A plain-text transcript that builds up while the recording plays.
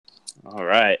All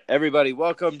right, everybody,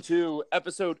 welcome to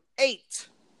episode 8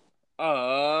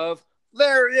 of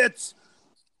Lariats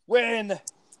Win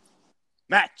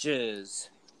Matches.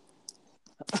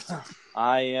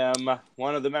 I am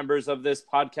one of the members of this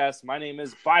podcast. My name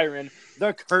is Byron,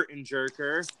 the Curtain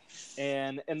Jerker.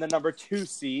 And in the number 2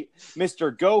 seat,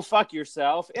 Mr. Go Fuck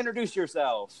Yourself. Introduce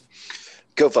yourself.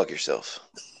 Go fuck yourself.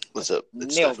 What's up?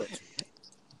 It's Nailed Stefan. it.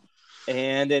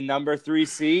 And in number 3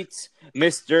 seats,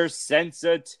 Mr.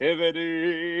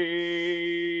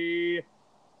 Sensitivity.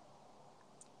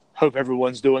 Hope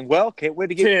everyone's doing well. Can't wait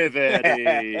to get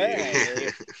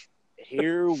Sensitivity.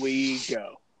 Here we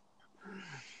go.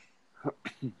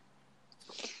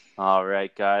 All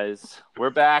right, guys.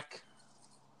 We're back.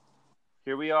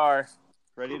 Here we are.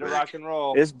 Ready to rock and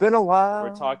roll. It's been a while.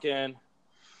 We're talking.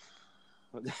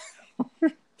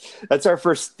 That's our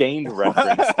first Stained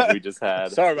reference that we just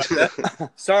had. Sorry about that.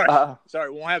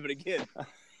 Sorry. Won't have it again.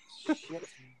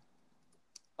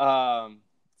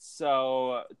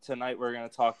 So tonight we're going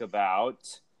to talk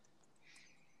about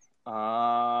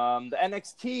the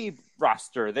NXT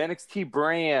roster, the NXT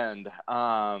brand.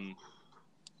 I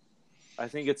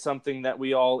think it's something that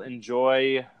we all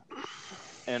enjoy,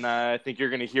 and I think you're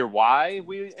going to hear why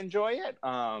we enjoy it.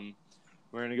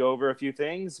 We're going to go over a few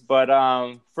things, but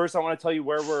first I want to tell you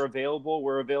where we're available.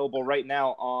 We're available right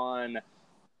now on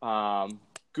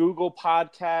Google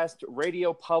Podcast,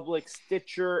 Radio Public,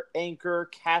 Stitcher, Anchor,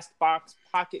 Castbox,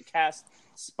 Pocket Cast,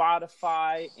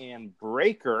 Spotify, and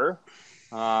Breaker.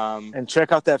 And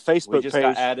check out that Facebook we just page.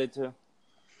 got added to.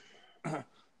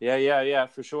 Yeah,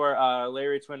 for sure.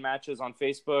 Larry Twin Matches on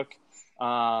Facebook.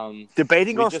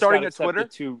 Debating on starting a Twitter?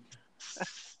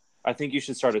 I think you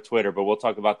should start a Twitter, but we'll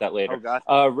talk about that later. Oh, God.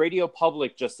 Radio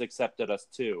Public just accepted us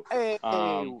too. Hey.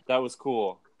 That was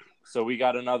cool. So we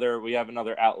have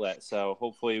another outlet. So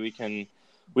hopefully we can.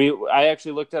 I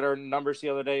actually looked at our numbers the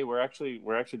other day. We're actually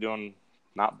doing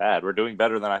not bad. We're doing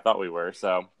better than I thought we were.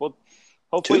 So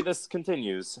hopefully this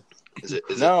continues. Is it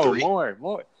no 3? more?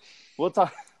 We'll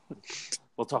talk.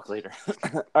 We'll talk later.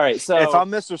 All right. So if I'm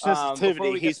Mr.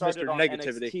 Sensitivity, he's Mr. on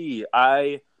Negativity.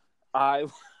 NXT, I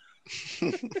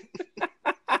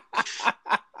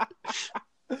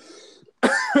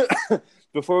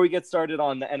before we get started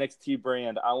on the NXT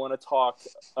brand, I want to talk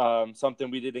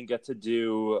something we didn't get to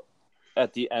do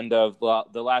at the end of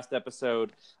the last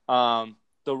episode. The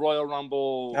Royal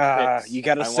Rumble picks. You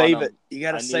got to save it. You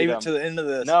got to save it to the end of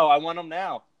this. No, I want them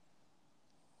now.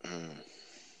 I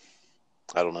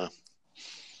don't know.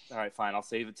 All right, fine. I'll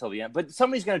save it till the end. But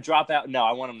somebody's going to drop out. No,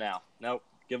 I want them now. Nope.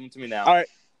 Give them to me now. All right.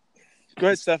 Go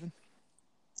ahead, Stefan.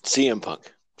 CM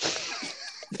Punk.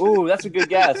 Ooh, that's a good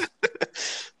guess.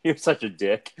 You're such a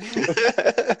dick.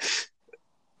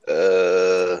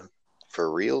 For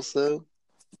reals, though?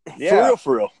 Yeah.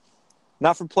 For real.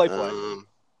 Not for play.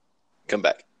 Come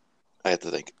back. I have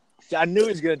to think. I knew he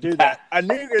was going to do that. I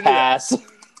knew you were going to do Pass.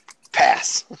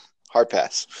 Pass. Hard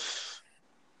pass.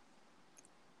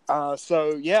 I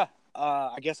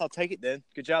guess I'll take it then.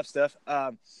 Good job, Steph.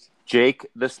 Jake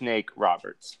the Snake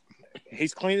Roberts.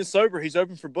 He's clean and sober. He's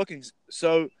open for bookings.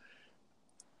 So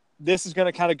this is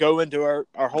going to kind of go into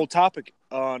our whole topic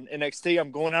on NXT.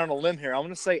 I'm going out on a limb here. I'm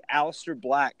going to say Aleister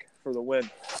Black for the win.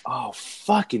 Oh,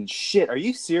 fucking shit. Are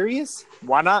you serious?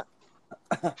 Why not?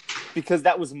 Because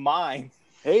that was mine.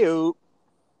 Hey-o.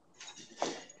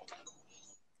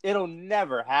 It'll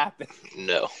never happen.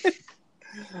 No.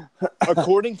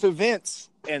 According to Vince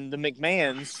and the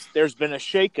McMahons, there's been a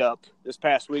shakeup this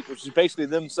past week, which is basically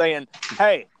them saying,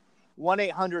 hey,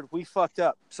 1-800, we fucked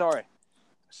up. Sorry.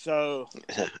 So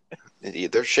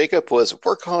Their shakeup was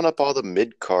we're calling up all the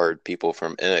mid-card people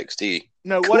from NXT.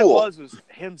 No, cool. What it was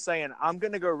him saying, I'm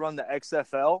going to go run the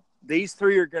XFL. These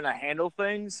 3 are going to handle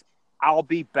things. I'll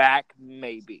be back,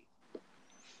 maybe.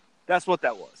 That's what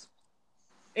that was.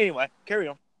 Anyway, carry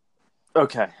on.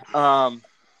 Okay.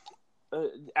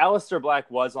 Aleister Black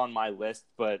was on my list,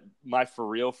 but my for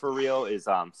real is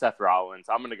Seth Rollins.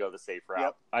 I'm going to go the safe route.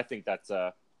 Yep. I think that's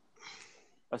a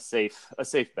safe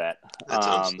bet. That's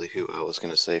honestly who I was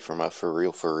going to say for my for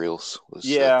reals. Was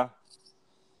yeah.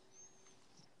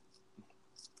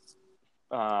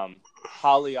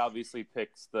 Holly obviously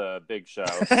picks the Big Show,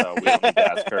 so we don't need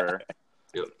to ask her.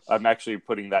 Yep. I'm actually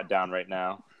putting that down right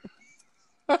now.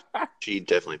 She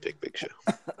definitely picked Big Show.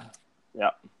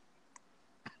 Yep.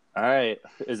 All right.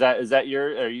 Is that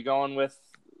are you going with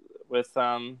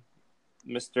Mr.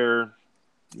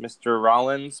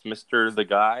 Rollins, Mr. the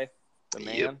guy, the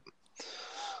man? Yep.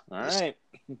 All right.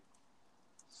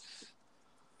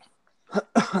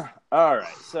 All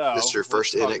right. So Mr.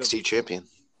 First NXT champion.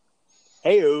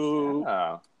 Hey-o.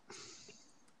 Oh.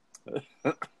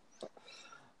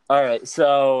 All right.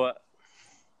 So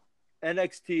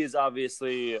NXT is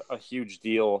obviously a huge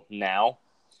deal now.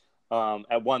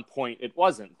 At one point, it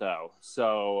wasn't, though.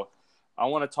 So I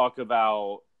want to talk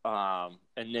about,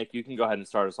 and Nick, you can go ahead and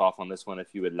start us off on this one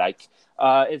if you would like.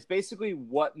 It's basically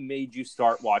what made you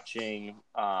start watching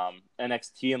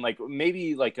NXT, and like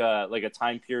maybe like a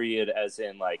time period, as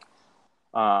in like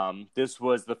this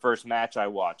was the first match I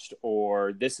watched,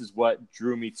 or this is what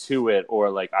drew me to it, or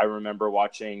like I remember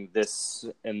watching this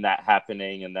and that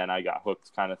happening and then I got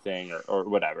hooked kind of thing, or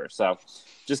whatever. So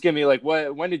just give me like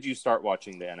when did you start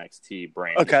watching the NXT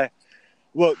brand? Okay.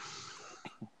 Well,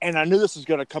 and I knew this was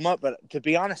going to come up, but to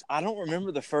be honest, I don't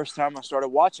remember the first time I started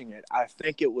watching it. I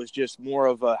think it was just more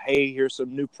of a, hey, here's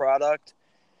some new product.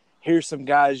 Here's some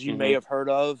guys you may have heard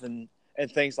of and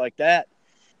things like that.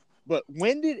 But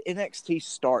when did NXT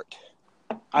start?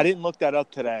 I didn't look that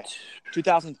up today.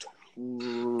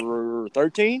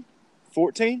 2013?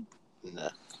 14? No,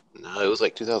 it was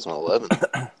like 2011.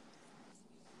 All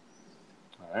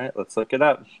right, let's look it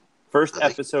up. First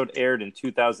episode aired in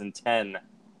 2010.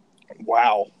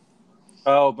 Wow.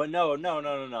 Oh, but no.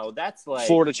 That's like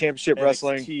Florida Championship NXT.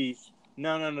 Wrestling.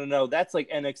 No. That's like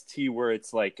NXT where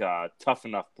it's like tough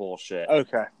enough bullshit.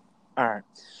 Okay. All right.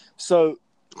 So,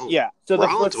 yeah. So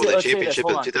Rollins won the let's say championship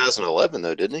in 2011,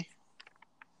 though, didn't he?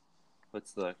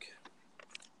 Let's look.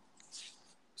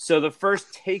 So the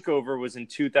first takeover was in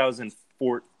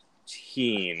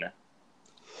 2014.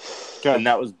 Okay. And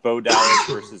that was Bo Dallas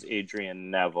versus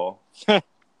Adrian Neville. Yeah,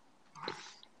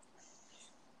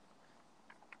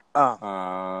 go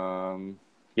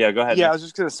ahead. Yeah, Nick. I was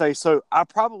just going to say, so I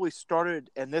probably started,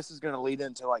 and this is going to lead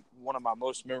into like one of my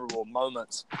most memorable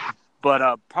moments, but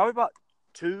probably about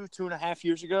 2.5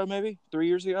 years ago, maybe 3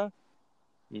 years ago.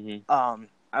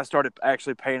 I started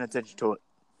actually paying attention to it,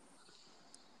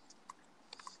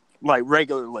 like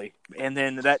regularly, and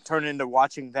then that turned into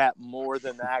watching that more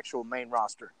than the actual main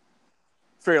roster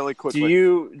fairly quickly. Do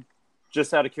you,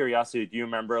 just out of curiosity, do you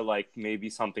remember like maybe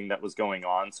something that was going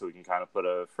on so we can kind of put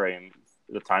the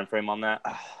time frame on that?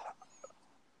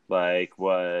 Like,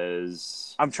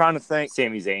 was I'm trying to think.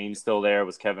 Sami Zayn still there?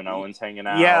 Was Kevin Owens hanging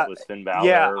out? Yeah, Was Finn Balor?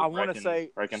 Yeah, I want to say.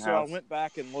 So house? I went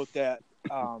back and looked at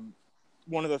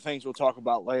one of the things we'll talk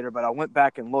about later, but I went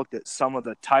back and looked at some of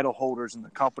the title holders in the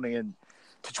company and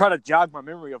to try to jog my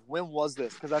memory of when was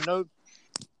this, because I know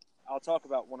I'll talk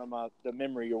about one of the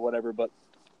memory or whatever,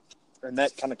 and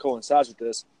that kind of coincides with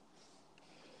this.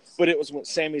 But it was when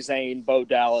Sami Zayn, Bo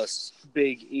Dallas,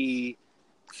 Big E,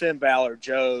 Finn Balor,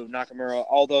 Joe, Nakamura,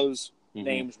 all those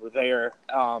names were there.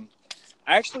 I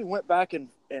actually went back and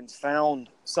found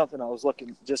something. I was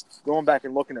going back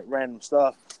and looking at random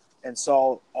stuff and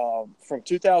saw from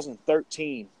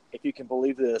 2013, if you can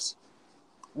believe this,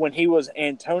 when he was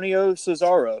Antonio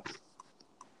Cesaro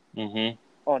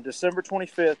on December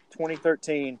 25th,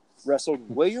 2013, wrestled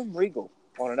William Regal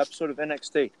on an episode of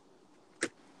NXT.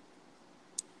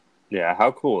 Yeah,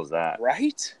 how cool is that?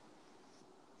 Right?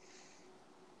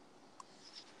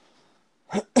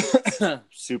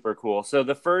 Super cool. So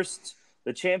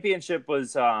the championship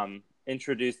was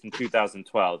introduced in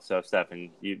 2012. So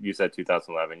Stefan, you said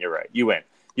 2011. You're right. You win.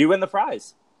 You win the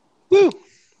prize. Woo!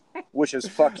 Which is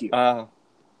fuck you. No,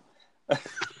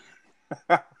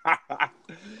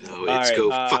 it's go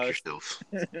fuck yourself.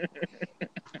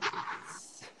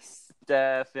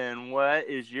 Stefan, when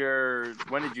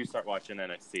did you start watching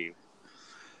NXT?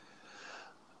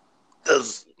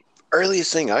 The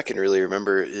earliest thing I can really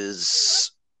remember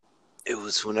is it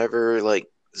was whenever like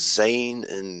Zayn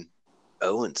and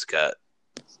Owens got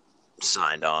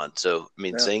signed on. So I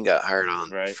mean, Zayn got hired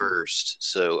on first.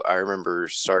 So I remember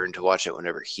starting to watch it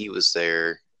whenever he was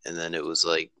there, and then it was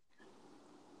like,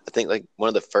 I think like one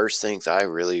of the first things I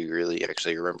really, really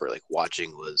actually remember like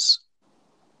watching was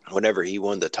whenever he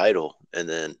won the title, and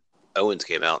then Owens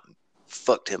came out and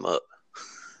fucked him up.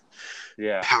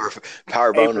 Yeah,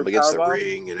 powerbomb him against the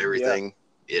ring and everything.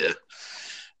 Yeah.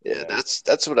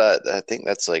 That's what I think.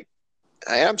 That's like,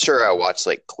 I'm sure I watched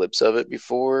like clips of it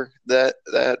before that,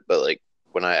 but like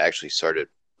when I actually started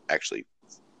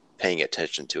paying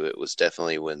attention to it was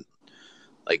definitely when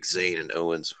like Zayn and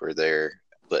Owens were there.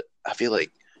 But I feel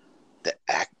like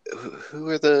who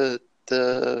are the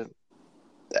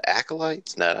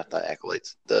acolytes? No, not the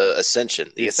acolytes. The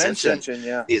Ascension. The Ascension.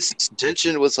 Yeah. The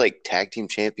Ascension was like tag team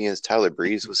champions. Tyler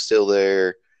Breeze was still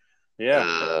there.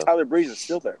 Yeah. Tyler Breeze is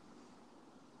still there.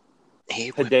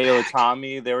 Hideo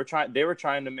Itami. They were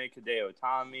trying to make Hideo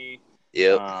Itami.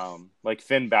 Yep. Like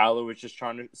Finn Balor was just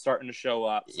starting to show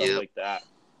up, stuff like that.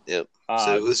 Yep.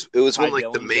 So it was when like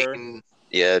Dillinger. the main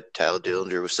Tyler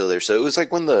Dillinger was still there. So it was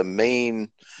like one of the main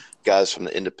guys from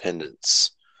the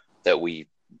independents that we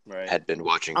Right. had been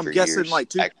watching I'm for guessing years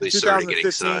like actually started getting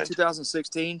 2015, signed.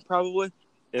 2016, probably.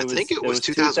 I think it was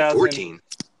 2014.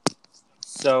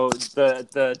 So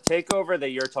the takeover that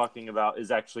you're talking about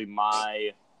is actually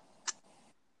my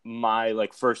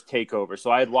like first takeover.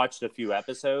 So I had watched a few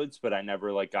episodes, but I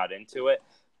never like got into it.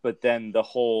 But then the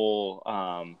whole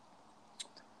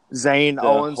Zane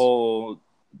Owens.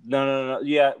 No.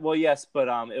 Yeah, well, yes, but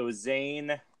it was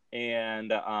Zayn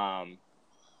and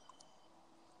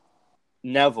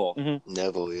Neville. Mm-hmm.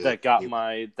 Neville, yeah. that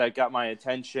got my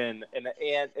attention, and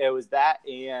it was that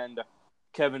and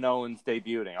Kevin Owens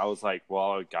debuting. I was like,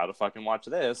 well, I gotta fucking watch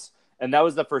this, and that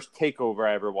was the first takeover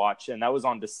I ever watched, and that was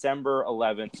on December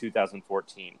 11th,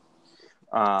 2014.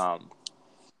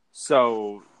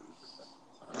 So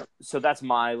that's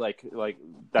my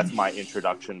that's my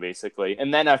introduction basically,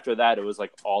 and then after that it was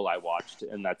like all I watched,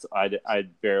 and that's I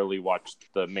barely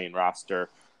watched the main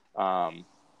roster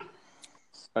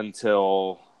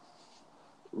until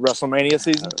WrestleMania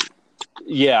season.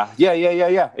 Yeah.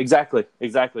 Exactly.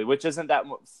 Which isn't that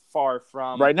far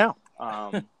from Right now.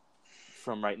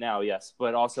 From right now, yes,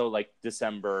 but also like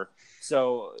December.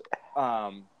 So,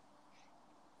 the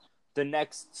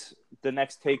next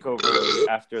takeover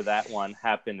after that one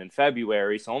happened in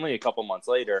February, so only a couple months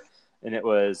later, and it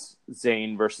was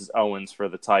Zayn versus Owens for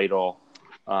the title.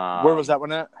 Where was that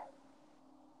one at?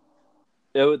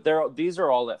 These are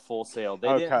all at Full Sail. They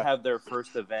didn't have their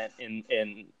first event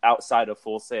in outside of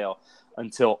Full Sail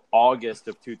until August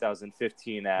of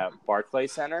 2015 at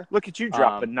Barclays Center. Look at you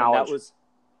dropping knowledge.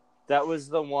 That was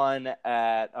the one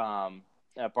at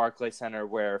Barclays Center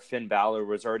where Finn Balor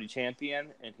was already champion,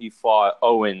 and he fought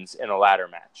Owens in a ladder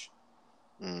match.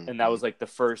 Mm-hmm. And that was like the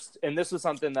first. And this was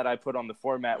something that I put on the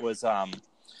format was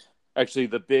actually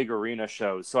the big arena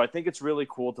shows. So I think it's really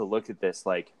cool to look at this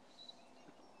like.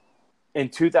 In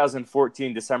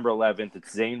 2014, December 11th,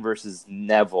 it's Zayn versus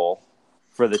Neville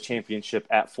for the championship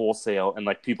at Full Sail, and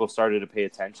like people started to pay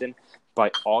attention.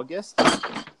 By August,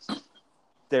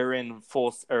 they're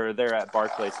they're at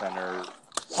Barclays Center,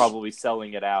 probably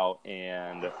selling it out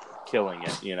and killing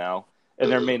it, you know.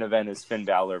 And their main event is Finn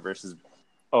Balor versus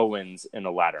Owens in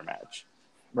a ladder match.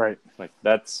 Right, like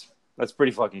that's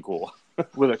pretty fucking cool.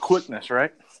 With a quickness,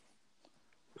 right?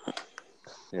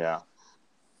 Yeah.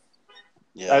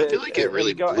 Yeah, I feel like it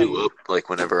really blew up, like,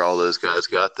 whenever all those guys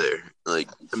got there. Like,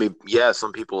 I mean, yeah,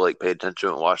 some people, like, paid attention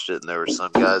and watched it, and there were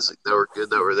some guys like, that were good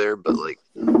that were there, but, like,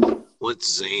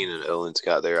 once Zayn and Owens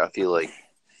got there, I feel like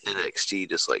NXT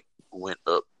just, like, went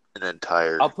up an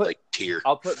entire, tier.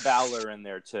 I'll put Balor in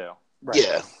there, too. Right.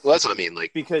 Yeah, well, that's what I mean,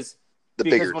 like, because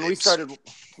bigger when names. we started,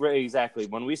 right, exactly,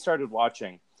 when we started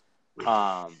watching,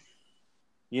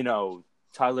 you know,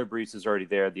 Tyler Breeze was already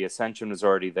there, The Ascension was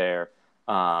already there,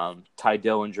 Ty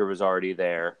Dillinger was already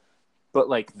there, but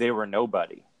like they were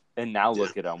nobody. And now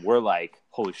look at them. We're like,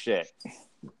 holy shit.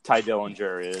 Ty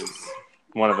Dillinger is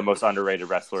one of the most underrated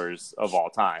wrestlers of all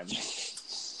time.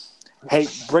 Hey,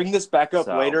 bring this back up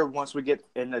later once we get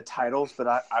into titles, but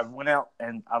I went out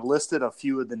and I listed a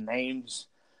few of the names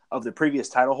of the previous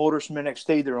title holders from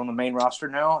NXT. They're on the main roster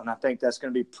now, and I think that's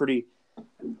going to be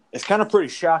it's kind of pretty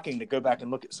shocking to go back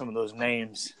and look at some of those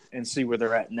names and see where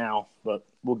they're at now, but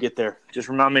we'll get there. Just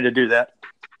remind me to do that.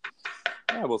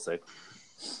 Yeah, we'll see.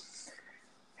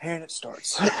 And it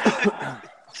starts.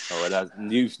 Oh, it has.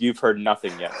 You've heard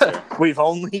nothing yet, sir. We've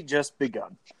only just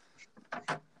begun.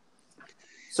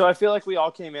 So I feel like we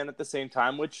all came in at the same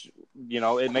time, which, you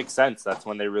know, it makes sense. That's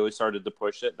when they really started to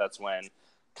push it. That's when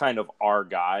kind of our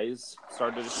guys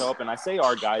started to show up. And I say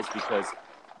our guys because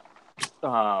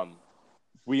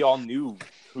we all knew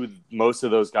who most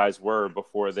of those guys were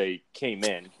before they came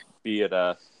in, be it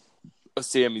a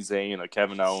Sami Zayn, a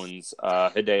Kevin Owens,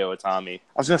 Hideo Itami. I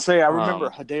was going to say, I remember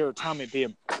Hideo Itami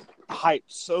being hyped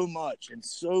so much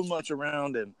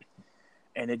around him,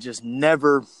 and it just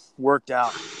never worked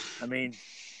out. I mean...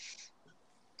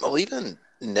 Well, even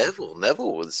Neville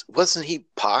wasn't he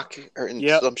Pac or in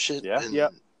some shit in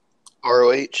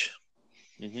ROH?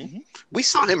 Mm-hmm. We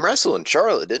saw him wrestle in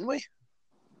Charlotte, didn't we?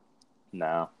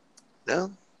 No.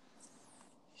 No?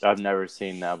 I've never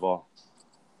seen Neville.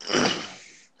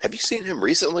 Have you seen him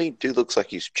recently? Dude looks like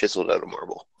he's chiseled out of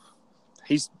marble.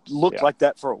 He's looked like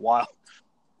that for a while.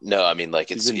 No, I mean, like,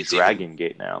 he's in Dragon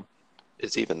Gate now.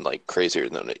 It's even, like, crazier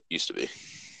than it used to be.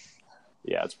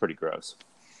 Yeah, it's pretty gross.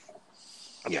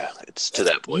 Yeah, it's to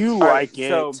that point. You like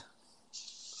it.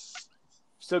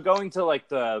 So going to, like,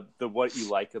 the what you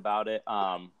like about it,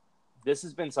 this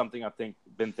has been something I've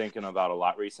been thinking about a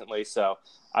lot recently. So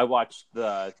I watched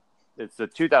the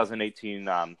 2018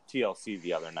 TLC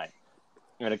the other night,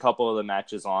 and a couple of the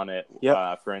matches on it,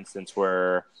 for instance,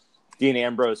 were Dean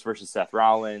Ambrose versus Seth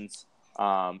Rollins,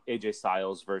 AJ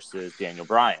Styles versus Daniel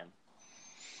Bryan.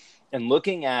 And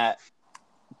looking at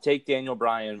take Daniel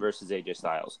Bryan versus AJ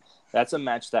Styles, that's a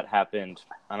match that happened,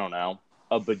 I don't know,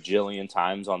 a bajillion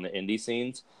times on the indie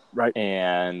scenes, right?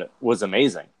 And was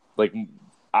amazing. Like,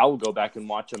 I will go back and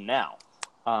watch them now.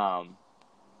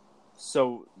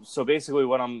 So basically,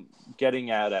 what I'm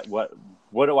getting at what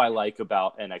do I like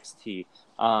about NXT?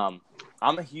 I'm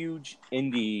a huge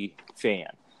indie fan.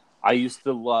 I used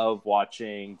to love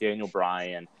watching Daniel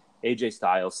Bryan, AJ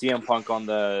Styles, CM Punk on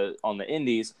the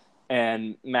indies,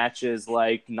 and matches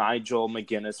like Nigel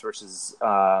McGuinness versus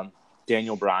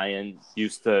Daniel Bryan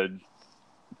used to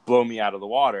blow me out of the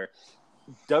water.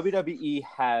 WWE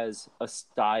has a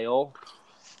style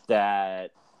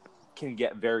that can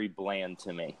get very bland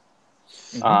to me.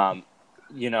 Mm-hmm.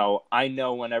 I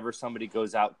know whenever somebody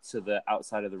goes out to the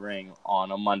outside of the ring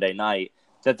on a Monday night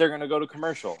that they're going to go to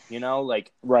commercial,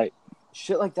 right.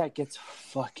 Shit like that gets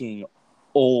fucking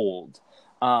old.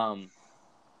 And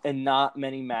not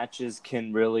many matches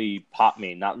can really pop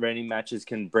me. Not many matches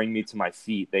can bring me to my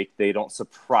feet. They don't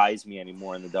surprise me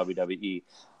anymore in the WWE.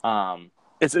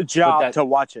 It's a job to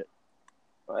watch it.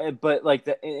 But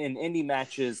in indie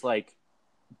matches,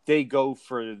 they go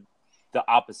for the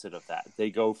opposite of that.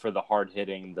 They go for the hard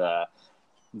hitting,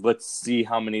 let's see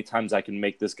how many times I can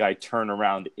make this guy turn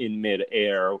around in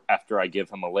midair after I give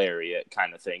him a lariat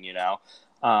kind of thing,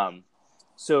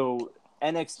 So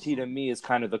NXT to me is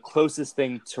kind of the closest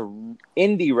thing to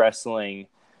indie wrestling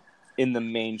in the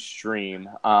mainstream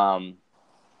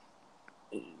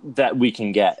that we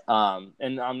can get.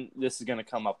 And this is going to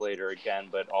come up later again,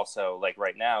 but also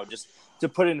right now, just to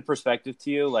put it into perspective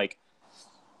to you,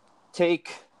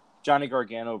 take Johnny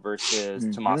Gargano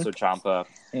versus Tommaso Ciampa,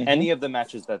 any of the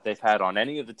matches that they've had on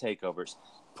any of the takeovers,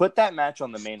 put that match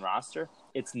on the main roster.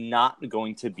 It's not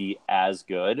going to be as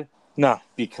good. No.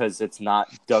 Because it's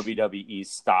not WWE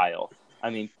style.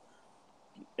 I mean,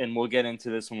 and we'll get into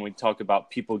this when we talk about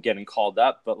people getting called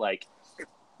up, but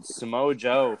Samoa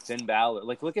Joe, Finn Balor,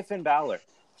 look at Finn Balor.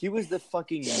 He was the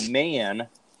fucking man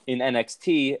in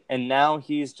NXT, and now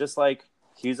he's just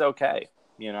he's okay,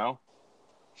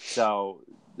 So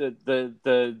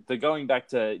the going back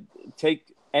to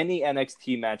take any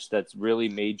NXT match that's really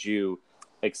made you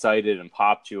excited and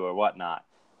popped you or whatnot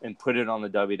and put it on the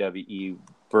WWE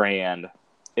brand,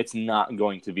 it's not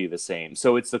going to be the same.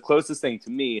 So it's the closest thing to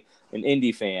me, an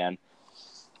indie fan,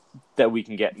 that we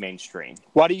can get mainstream.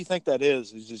 Why do you think that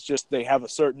is? Is it just they have a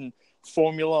certain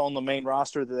formula on the main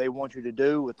roster that they want you to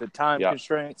do with the time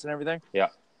constraints and everything? Yeah.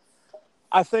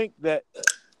 I think that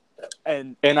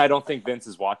and I don't think Vince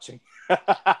is watching.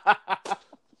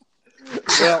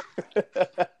 Well,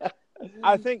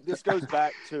 I think this goes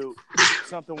back to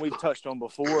something we've touched on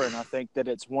before, and I think that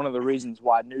it's one of the reasons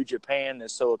why New Japan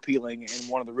is so appealing and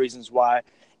one of the reasons why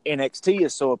NXT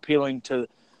is so appealing to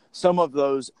some of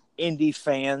those indie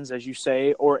fans, as you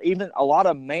say, or even a lot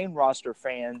of main roster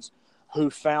fans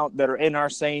that are in our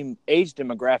same age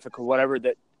demographic or whatever,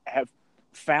 that have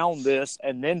found this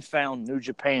and then found New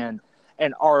Japan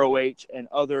and ROH and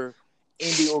other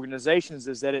indie organizations,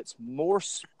 is that it's more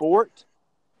sport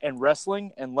and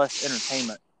wrestling and less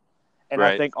entertainment. And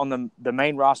right. I think on the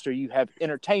main roster, you have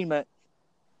entertainment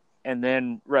and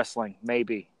then wrestling,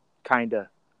 maybe, kind of,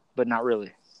 but not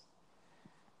really.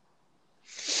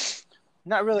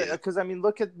 Not really, because I mean,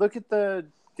 look at the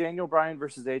Daniel Bryan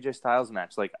versus AJ Styles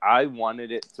match. I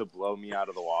wanted it to blow me out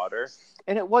of the water,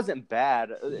 and it wasn't bad.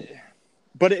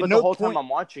 But the whole time I'm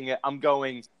watching it, I'm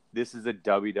going, "This is a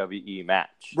WWE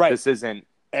match. Right. This isn't."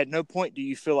 At no point do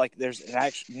you feel like there's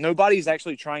nobody's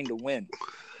actually trying to win,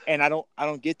 and I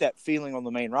don't get that feeling on the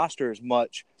main roster as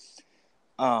much.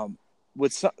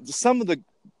 With some of the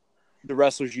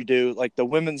wrestlers you do, like the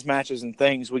women's matches and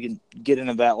things, we can get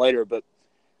into that later, but.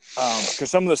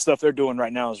 Because some of the stuff they're doing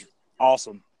right now is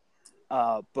awesome.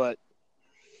 But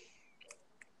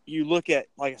you look at,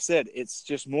 like I said, it's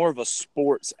just more of a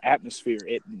sports atmosphere.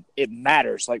 It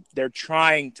matters. They're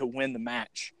trying to win the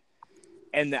match.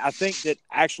 And I think that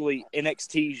actually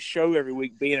NXT's show every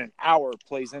week being an hour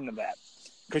plays into that.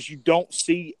 Because you don't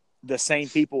see the same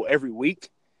people every week.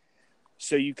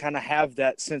 So you kind of have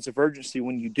that sense of urgency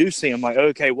when you do see them.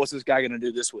 Okay, what's this guy going to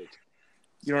do this week?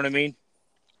 You know what I mean?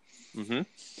 Mm-hmm.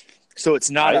 So it's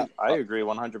not. I agree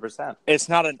 100%. It's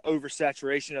not an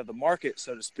oversaturation of the market,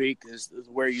 so to speak, is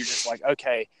where you're just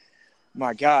okay,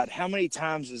 my God, how many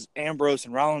times is Ambrose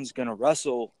and Rollins going to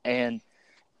wrestle? And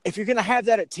if you're going to have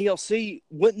that at TLC,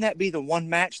 wouldn't that be the one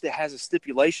match that has a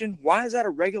stipulation? Why is that a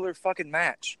regular fucking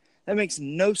match? That makes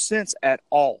no sense at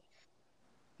all.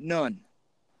 None.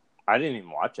 I didn't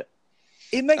even watch it.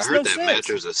 It makes no sense. I heard that match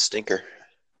was a stinker.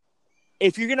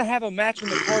 if you're gonna have a match on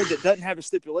the card that doesn't have a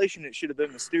stipulation, it should have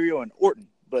been Mysterio and Orton.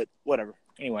 But whatever.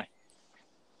 Anyway,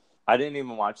 I didn't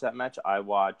even watch that match. I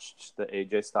watched the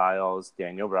AJ Styles,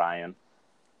 Daniel Bryan.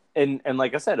 And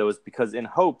like I said, it was because in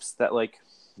hopes that, like,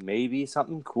 maybe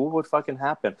something cool would fucking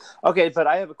happen. Okay, but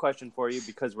I have a question for you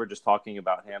because we're just talking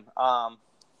about him.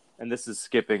 And this is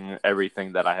skipping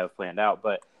everything that I have planned out.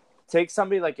 But take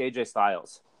somebody like AJ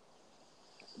Styles.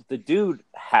 The dude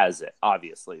has it,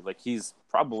 obviously. Like, he's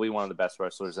probably one of the best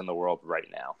wrestlers in the world right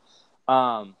now.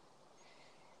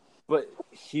 But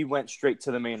he went straight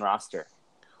to the main roster.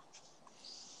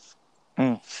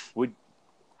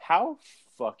 How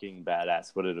fucking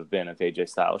badass would it have been if AJ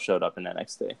Styles showed up in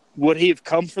NXT? would he have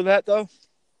come for that though?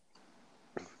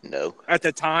 No. At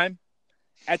the time,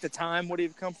 would he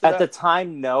have come for that? At the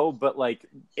time, no, but like,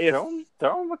 If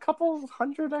throw him a couple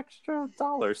 $100 extra,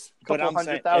 but I'm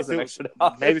saying, if it was, extra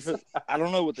dollars. maybe I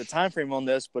don't know what the time frame on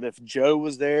this, but if Joe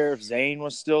was there, if Zayn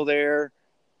was still there,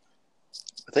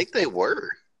 I think they were.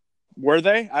 were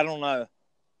they? I don't know.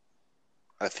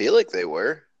 I feel like they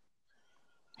were.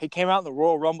 He came out in the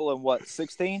Royal Rumble in what,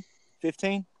 16,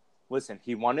 15? Listen,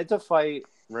 he wanted to fight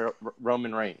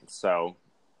Roman Reigns, so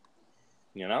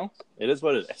you know, it is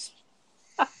what it is.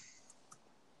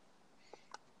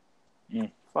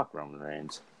 Fuck Roman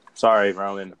Reigns. Sorry,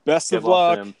 Roman. Best Get of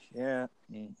off luck. him. Yeah.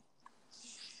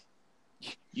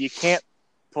 You can't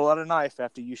pull out a knife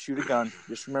after you shoot a gun.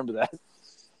 Just remember that.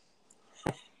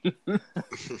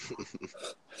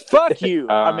 Fuck you.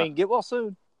 I mean, get well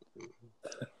soon.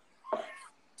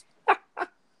 God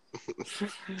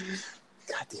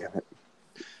damn it.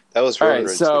 That was All Roman right,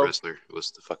 Reigns, so- the wrestler. It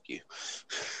was the fuck you.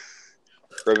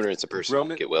 Roman Reigns, a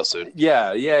person. Get well soon.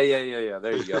 Yeah.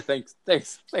 There you go. Thanks,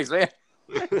 man.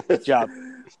 Good job.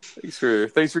 Thanks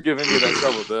for giving me that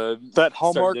trouble to That start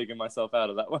hallmark, digging myself out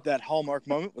of that one. that hallmark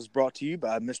moment was brought to you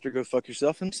by Mr. Go Fuck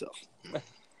Yourself himself.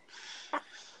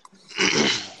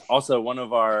 Also, one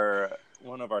of our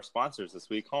sponsors this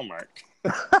week, Hallmark.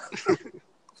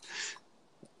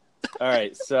 All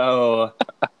right, so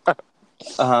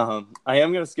I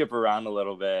am going to skip around a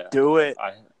little bit. Do it.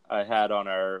 I had on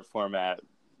our format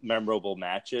memorable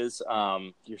matches.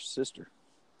 Your sister.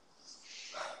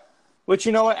 Which,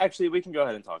 you know what? Actually, we can go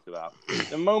ahead and talk about.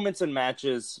 The moments and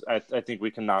matches, I think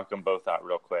we can knock them both out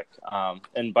real quick.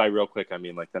 And by real quick, I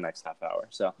mean like the next half hour.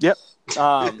 So, Yep.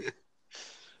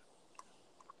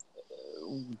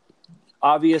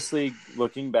 Obviously,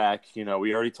 looking back, you know,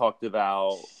 we already talked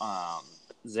about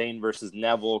Zayn versus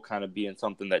Neville kind of being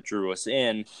something that drew us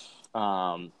in.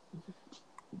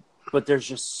 But there's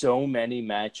just so many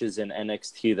matches in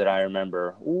NXT that I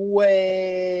remember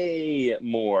way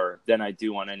more than I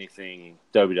do on anything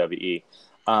WWE.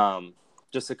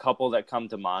 Just a couple that come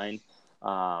to mind.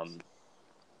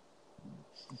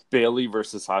 Bayley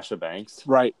versus Sasha Banks.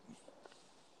 Right.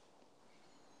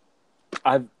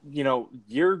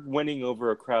 You're winning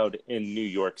over a crowd in New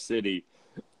York City.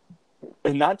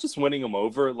 And not just winning them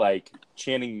over, like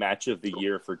chanting match of the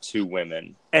year for two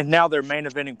women. And now they're main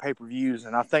eventing pay-per-views,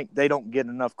 and I think they don't get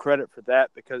enough credit for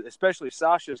that because especially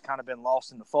Sasha's kind of been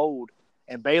lost in the fold,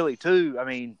 and Bayley too. I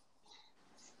mean,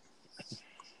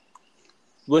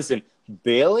 listen,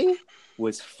 Bayley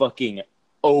was fucking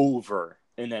over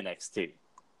in NXT.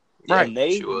 Yeah, and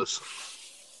they she was.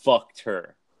 fucked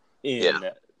her in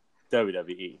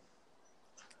WWE.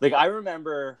 Like, I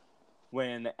remember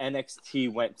when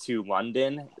NXT went to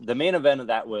London, the main event of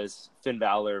that was Finn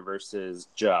Balor versus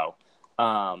Joe.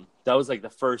 That was like the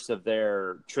first of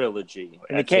their trilogy.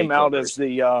 and it came out as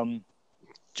the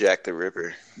Jack the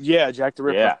Ripper. Yeah, Jack the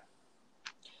Ripper. Yeah.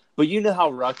 But you know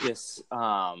how ruckus,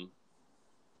 London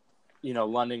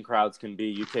crowds can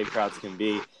be, UK crowds can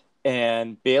be.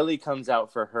 And Bayley comes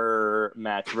out for her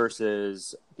match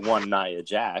versus one Nia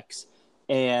Jax.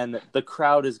 And the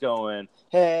crowd is going,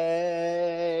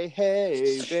 hey,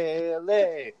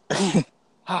 Bayley.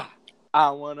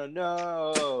 I want to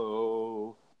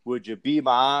know, would you be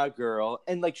my girl?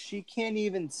 And, like, she can't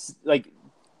even, like,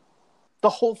 the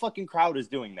whole fucking crowd is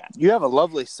doing that. You have a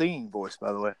lovely singing voice,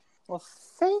 by the way. Well,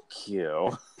 thank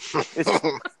you.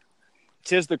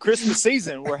 Tis the Christmas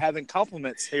season. We're having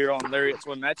compliments here on Lariats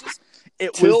Win Matches.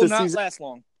 It Tis will the not season- last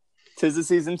long. 'Tis the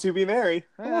season to be married.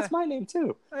 Well, that's my name,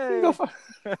 too. Hey,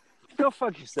 go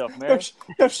fuck yourself, man.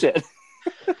 No shit.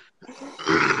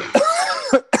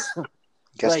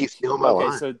 Guess you steal my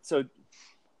line.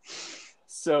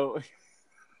 So,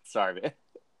 sorry, man.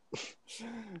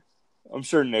 I'm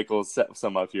sure Nick will set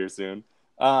some up here soon.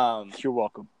 You're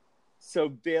welcome. So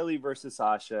Bayley versus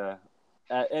Sasha,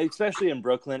 especially in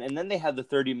Brooklyn, and then they had the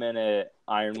 30-minute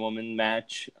Iron Woman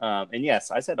match. And yes,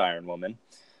 I said Iron Woman.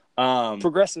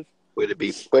 Progressive. Way to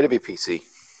be PC.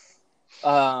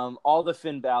 All the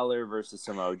Finn Balor versus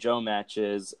Samoa Joe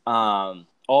matches, all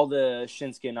the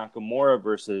Shinsuke Nakamura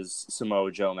versus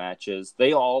Samoa Joe matches,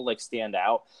 they all like stand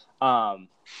out.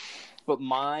 But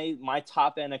my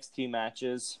top NXT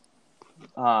matches,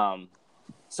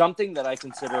 something that I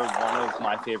consider one of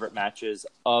my favorite matches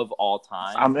of all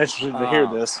time. I'm interested to hear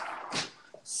this.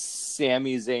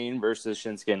 Sami Zayn versus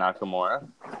Shinsuke Nakamura.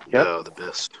 Yep. Oh, the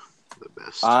best. The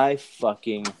best. I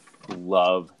fucking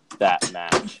love that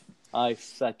match. I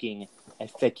fucking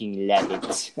love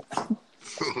it.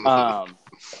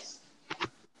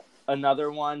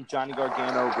 Another one, Johnny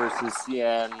Gargano versus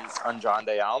Cien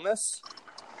Andrade Almas.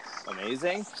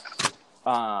 Amazing.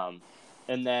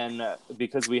 And then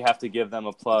because we have to give them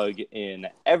a plug in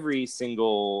every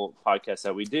single podcast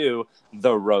that we do,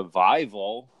 The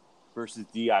Revival versus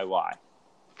DIY.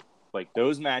 Like,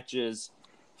 those matches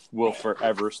will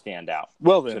forever stand out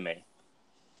to me.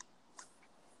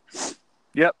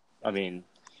 Yep. I mean,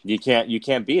 you can't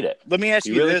beat it. Let me ask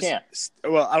you really this. Can't.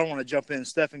 Well, I don't want to jump in.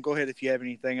 Stefan, go ahead if you have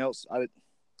anything else. No,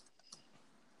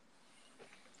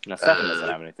 Stefan doesn't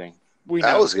have anything.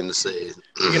 I was going to say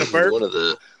gonna burp?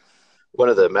 one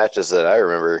of the matches that I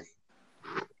remember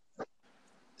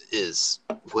is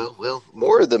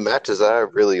more of the matches I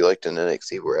really liked in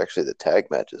NXT were actually the tag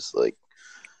matches. Like,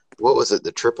 what was it?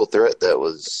 The triple threat that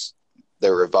was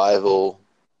the Revival,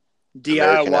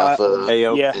 American Alpha,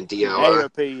 and DIY.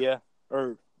 AOP, yeah.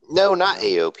 Or no, not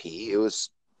AOP. It was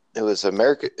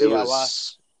America. It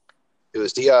was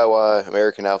DIY,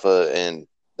 American Alpha, and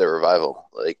the Revival.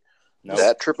 Like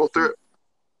that triple threat.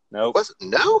 Nope.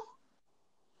 No.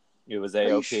 It was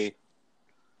AOP.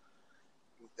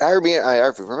 I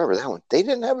remember that one. They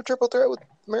didn't have a triple threat with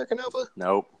American Alpha?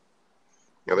 Nope.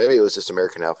 Or maybe it was just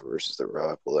American Alpha versus the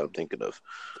Revival that I'm thinking of.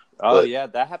 Oh, yeah.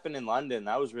 That happened in London.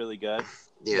 That was really good.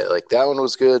 Yeah, like that one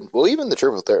was good. Well, even the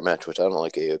triple threat match, which I don't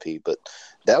like AOP, but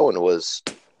that one was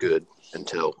good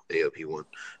until AOP won.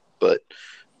 But,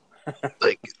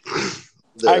 like,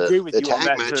 I agree with the you on tag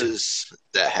that matches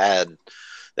that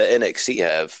NXT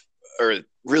have are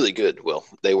really good. Well,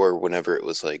 they were whenever it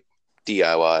was like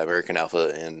DIY, American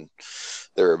Alpha, and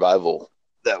the Revival.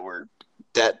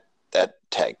 That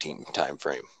tag team time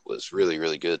frame was really,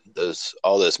 really good.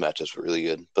 All those matches were really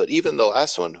good. But even the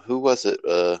last one, who was it?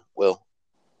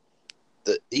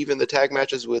 Even the tag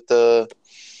matches with come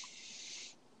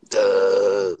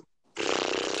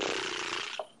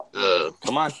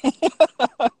on.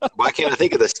 Why can't I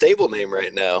think of the stable name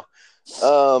right now?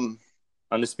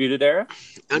 Undisputed Era?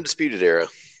 Undisputed Era.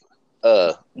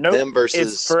 Nope, them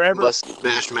versus it's forever.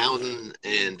 Mustache Mountain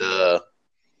and is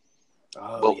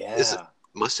it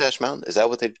Mustache Mountain? Is that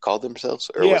what they called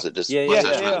themselves, or was it just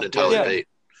Mustache Mountain and Tyler Bate?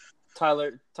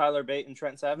 Tyler Bate and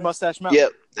Trent Savage. Mustache Mountain.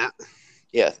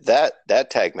 That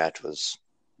tag match was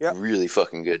really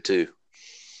fucking good too.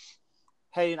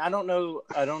 Hey, and I don't know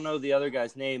the other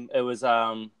guy's name. It was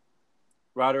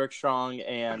Roderick Strong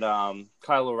and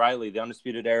Kyle O'Reilly, the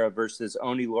Undisputed Era versus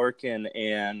Oney Lorcan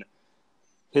and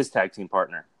his tag team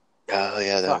partner. Oh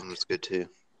yeah, that one was good too.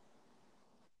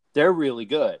 They're really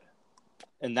good.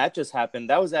 And that just happened.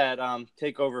 That was at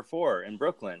Takeover 4 in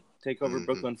Brooklyn. Takeover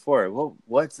Brooklyn 4. Well,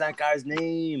 what's that guy's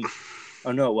name?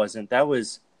 Oh no, it wasn't. That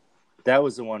was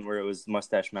the one where it was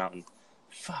Mustache Mountain.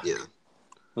 Fuck. Yeah.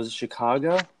 Was it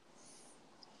Chicago?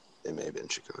 It may have been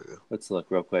Chicago. Let's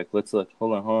look real quick. Let's look.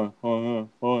 Hold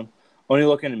on. Only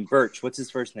looking in Birch. What's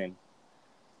his first name?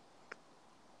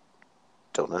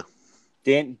 Don't know.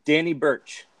 Danny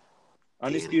Birch.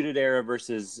 Undisputed Era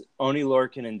versus Oney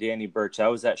Lorcan and Danny Birch. That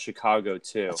was at Chicago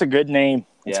too. That's a good name.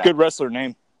 It's a good wrestler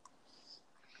name.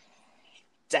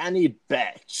 Danny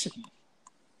Birch.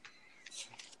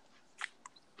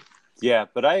 Yeah,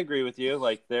 but I agree with you.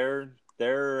 Like their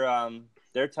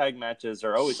tag matches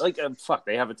are always like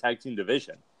they have a tag team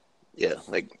division. Yeah,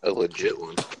 like a legit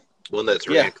one that's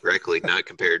ran correctly, not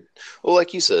compared. Well,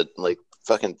 like you said, like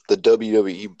fucking the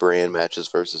WWE brand matches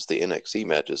versus the NXT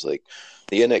matches. Like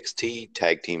the NXT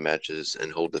tag team matches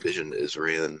and whole division is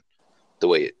ran the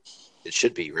way it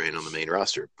should be ran on the main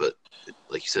roster. But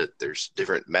like you said, there's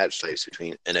different match types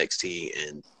between NXT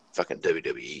and fucking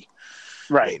WWE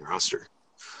main roster.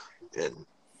 And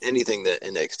anything that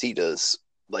NXT does,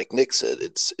 like Nick said,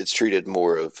 it's treated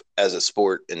more of as a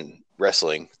sport in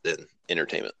wrestling than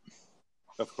entertainment.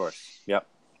 Of course. Yep.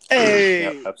 Hey,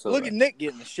 yep, absolutely. Look at Nick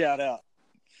getting a shout out.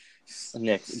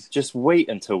 Nick, just wait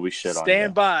until we shit on you.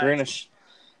 Stand by.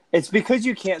 It's because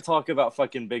you can't talk about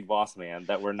fucking Big Boss Man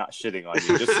that we're not shitting on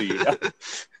you, just so you know.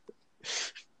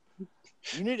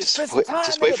 You need to just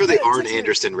wait for the Arn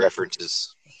Anderson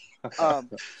references.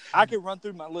 I can run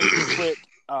through my list real quick.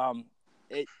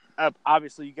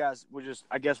 obviously you guys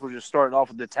I guess we're just starting off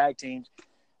with the tag teams.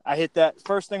 I hit that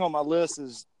first thing on my list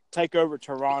is TakeOver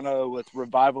Toronto with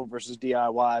Revival versus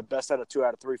DIY. Best out of 2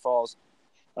 out of 3 falls.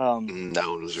 That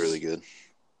one was really good.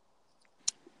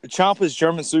 Ciampa's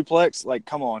German suplex, like,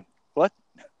 come on, what?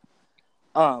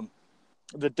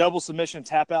 The double submission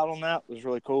tap out on that was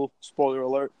really cool. Spoiler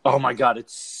alert. Oh my god,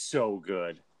 it's so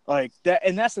good. Like that,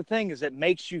 and that's the thing is it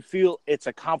makes you feel it's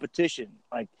a competition.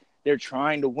 Like they're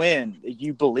trying to win.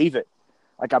 You believe it.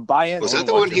 Like I buy in. Was that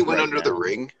the one he went under the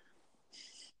ring?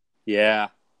 Yeah.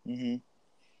 Mm-hmm.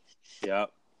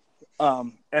 Yep.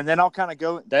 And then I'll kind of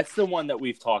go. That's the one that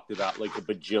we've talked about like a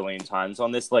bajillion times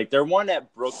on this. Like their one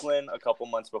at Brooklyn a couple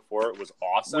months before, it was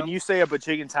awesome. When you say a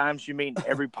bajillion times, you mean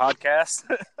every podcast?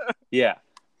 Yeah.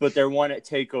 But their one at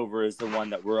TakeOver is the one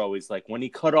that we're always like, when he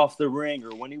cut off the ring or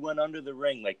when he went under the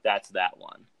ring, like that's that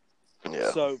one.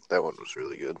 Yeah. So that one was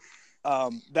really good.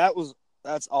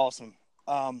 That's awesome.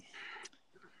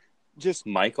 Just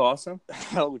Mike awesome.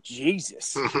 Oh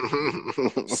Jesus.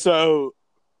 So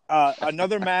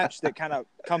another match that kind of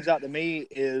comes out to me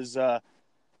is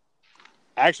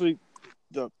actually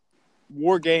the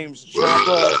War Games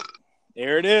Ciampa.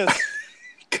 There it is.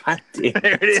 God damn.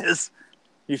 There it is.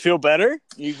 You feel better?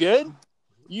 You good?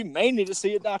 You may need to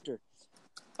see a doctor.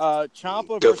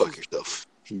 Ciampa Go versus fuck yourself.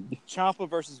 Ciampa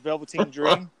versus Velveteen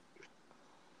Dream.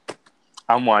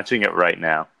 I'm watching it right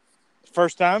now.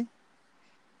 First time?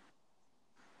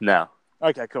 No.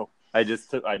 Okay, cool. I just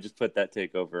put that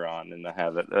TakeOver on and I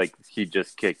have it like he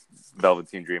just kicked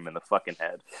Velveteen Dream in the fucking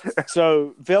head.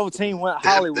 So Velveteen went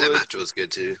Hollywood. That match was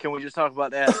good too. Can we just talk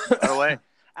about that by the way?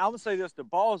 I'm gonna say this: the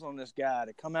balls on this guy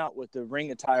to come out with the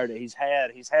ring attire that he's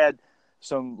had. He's had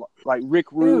some like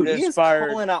Rick Rude inspired. He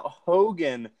is calling out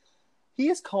Hogan. He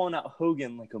is calling out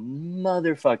Hogan like a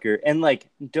motherfucker, and like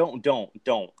don't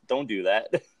do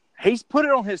that. He's put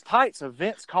it on his tights. So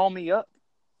Vince, call me up.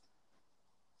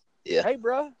 Yeah. Hey,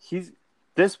 bro. He's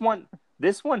this one.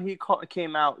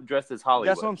 Came out dressed as Hollywood.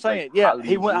 That's what I'm saying. Like, yeah, Hollywood.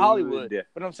 he went Hollywood.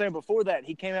 But I'm saying before that,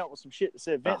 he came out with some shit that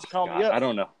said, Vince, call me up. I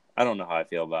don't know how I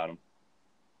feel about him.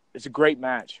 It's a great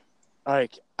match.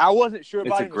 Like I wasn't sure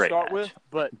about him to start match. with,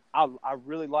 but I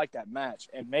really like that match.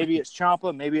 And maybe it's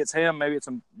Ciampa, maybe it's him, maybe it's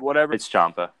whatever. It's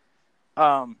Ciampa.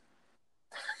 And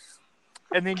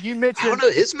then you mentioned I don't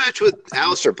know. His match with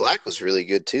Aleister Black was really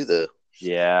good too, though.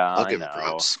 Yeah, I'll give him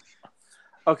props.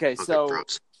 Okay, so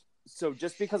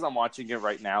just because I'm watching it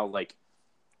right now, like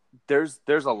there's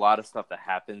a lot of stuff that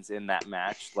happens in that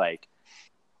match. Like,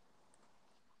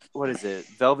 what is it?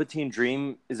 Velveteen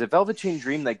Dream? Is it Velveteen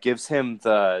Dream that gives him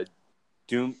the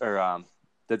Doom or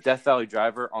the Death Valley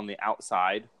Driver on the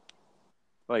outside?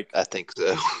 Like, I think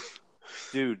so.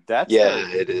 Dude,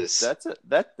 it is.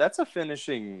 That's a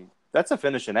finishing. That's a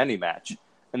finish in any match.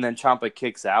 And then Ciampa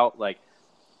kicks out like.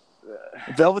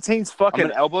 Velveteen's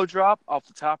fucking elbow drop off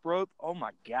the top rope. Oh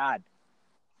my god!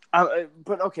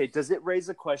 But okay, does it raise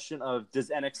a question of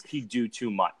does NXT do too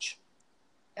much?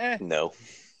 No.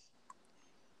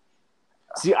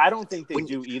 See, I don't think they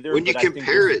do either. When you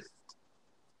compare it,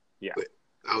 yeah,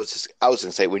 I was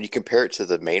gonna say when you compare it to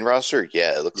the main roster,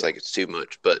 yeah, it looks like it's too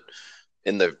much. But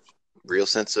in the real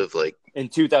sense of like in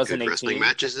 2018 wrestling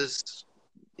matches,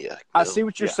 yeah, I see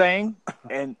what you're saying,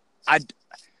 and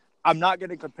I'm not going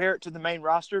to compare it to the main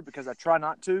roster because I try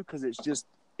not to because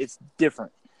it's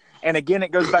different. And again,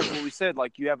 it goes back to what we said.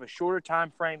 Like you have a shorter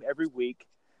time frame every week.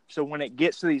 So when it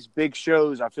gets to these big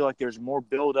shows, I feel like there's more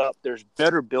build up. There's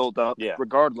better build up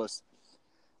regardless.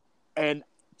 And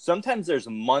sometimes there's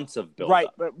months of build up. Right.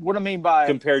 But what I mean by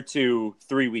compared to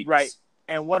 3 weeks. Right.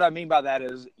 And what I mean by that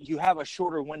is you have a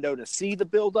shorter window to see the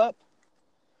build up.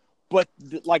 But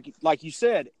like you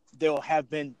said, they've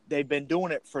been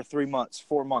doing it for 3 months,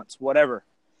 4 months, whatever.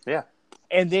 Yeah.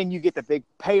 And then you get the big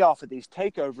payoff of these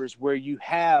takeovers where you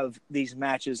have these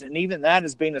matches, and even that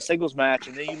as being a singles match.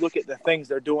 And then you look at the things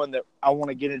they're doing that I want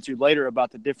to get into later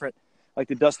about the different, like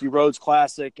the Dusty Rhodes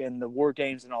Classic and the War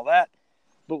Games and all that.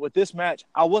 But with this match,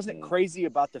 I wasn't crazy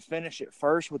about the finish at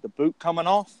first with the boot coming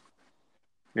off.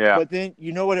 Yeah. But then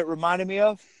you know what it reminded me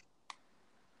of?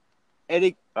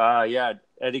 Eddie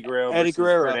Guerrero versus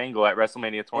Kurt Angle at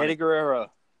WrestleMania 20. Eddie Guerrero.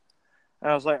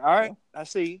 And I was like, all right, I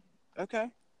see. Okay.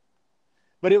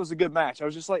 But it was a good match. I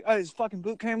was just like, oh, his fucking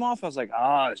boot came off? I was like,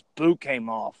 his boot came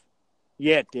off.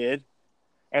 Yeah, it did.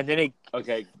 And then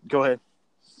Okay. Go ahead.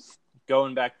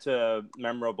 Going back to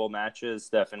memorable matches,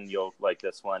 Stefan, you'll like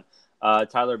this one.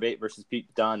 Tyler Bate versus Pete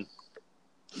Dunne.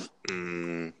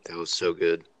 That was so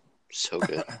good. So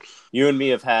good. You and me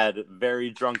have had very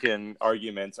drunken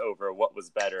arguments over what was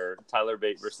better, Tyler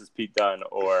Bate versus Pete Dunne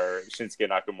or Shinsuke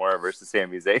Nakamura versus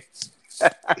Sami Zayn.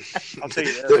 I'll tell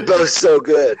you They're this. both so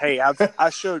good. Hey, I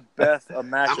showed Beth a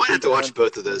match. I might have to watch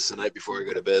both of those tonight before I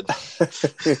go to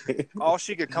bed. All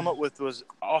she could come up with was,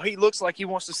 all he looks like he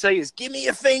wants to say is, "Give me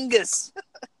your fingers."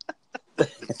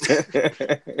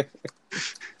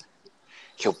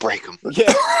 He'll break them.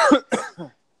 Yeah.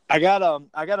 I got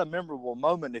a memorable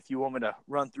moment. If you want me to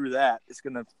run through that, it's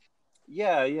gonna.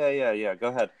 Yeah. Go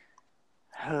ahead.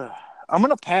 I'm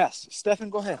gonna pass. Stefan,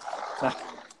 go ahead.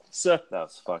 So That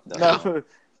was fucked up. no.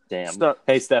 Damn.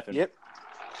 Hey, Stefan. Yep.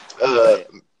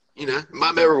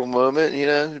 My memorable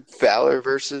moment, Fowler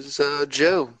versus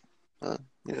Joe.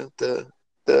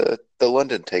 The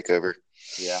London takeover.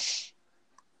 Yeah.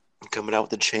 Coming out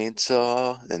with the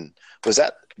chainsaw, and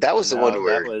that was the No, one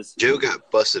where that was- Joe got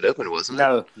busted open, wasn't it?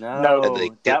 No. No, And they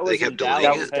kept delaying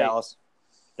That it. was Dallas.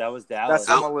 That was Dallas. That's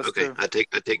on my Oh, list okay. too. I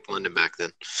take London back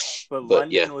then. But London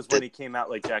yeah, was when he came out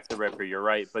like Jack the Ripper. You're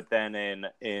right. But then in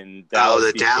Oh, Dallas, the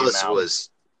he came Dallas out- was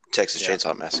Texas Yeah.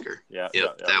 Chainsaw Massacre. Yeah.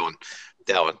 Yep, that one.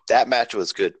 That match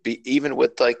was good. Even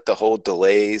with like the whole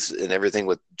delays and everything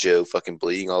with Joe fucking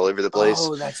bleeding all over the place.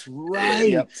 Oh, that's right.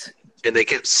 Yep. And they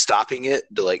kept stopping it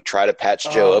to like try to patch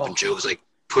Joe up, and Joe was like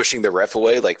pushing the ref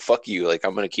away, like "fuck you," like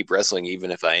I'm gonna keep wrestling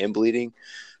even if I am bleeding.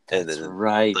 And That's then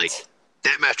right. like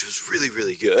that match was really,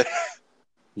 really good.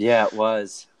 Yeah, it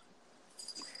was.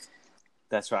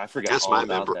 That's right. I forgot That's all my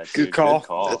about member- that. Good Dude. call. Good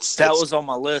call. That was on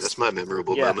my list. That's my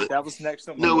memorable Yeah, moment. that was next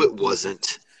on my No, list. it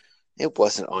wasn't. It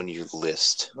wasn't on your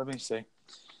list. Let me see.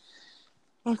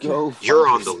 Okay. Go. You're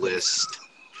on the list.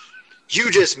 You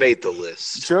just made the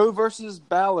list. Joe versus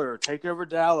Balor, Takeover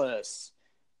Dallas.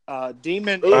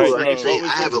 Demon Ooh, intro. actually, I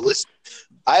have a list.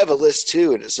 I have a list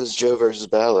too, and it says Joe versus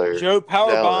Balor. Joe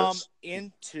powerbomb Dallas.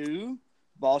 into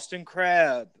Boston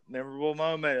Crab. Memorable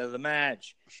moment of the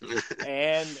match.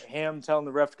 And him telling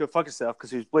the ref to go fuck himself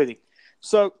because he was bleeding.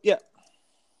 So, yeah.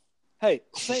 Hey,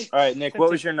 same. All right, Nick, what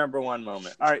was your number one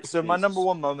moment? All right, so my number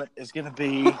one moment is going to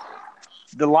be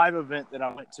the live event that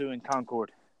I went to in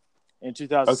Concord in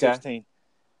 2016.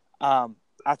 I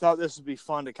thought this would be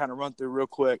fun to kind of run through real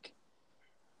quick.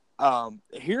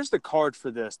 Here's the card for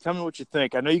this. Tell me what you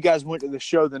think. I know you guys went to the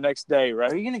show the next day,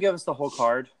 right? Are you going to give us the whole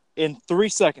card? In 3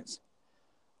 seconds.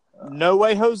 No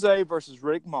Way Jose versus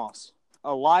Rick Moss.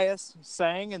 Elias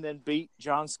sang and then beat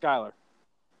John Schuyler.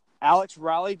 Alex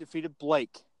Riley defeated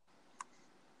Blake.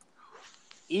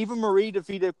 Eva Marie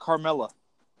defeated Carmella.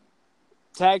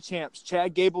 Tag champs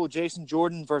Chad Gable, Jason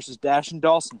Jordan versus Dash and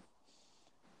Dawson.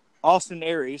 Austin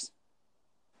Aries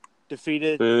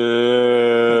defeated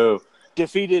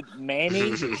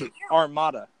Manny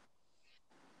Armada.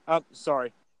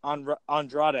 Sorry,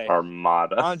 Andrade.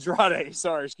 Andrade.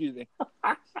 Sorry, excuse me.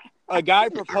 A guy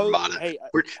proposed. Armada. Hey,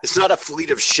 It's not a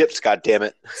fleet of ships,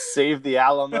 goddammit. Save the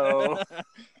Alamo.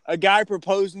 a guy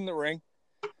proposed in the ring.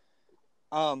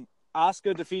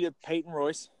 Asuka defeated Peyton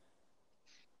Royce.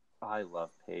 I love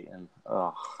Peyton.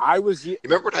 Oh, You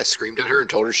remember when I screamed at her and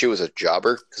told her she was a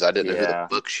jobber because I didn't know who Yeah.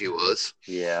 the fuck she was?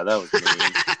 yeah, that was mean.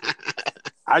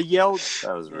 I yelled.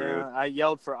 That was rude. Yeah, I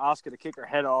yelled for Asuka to kick her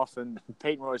head off, and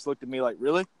Peyton Royce looked at me like,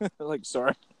 "Really?" Like,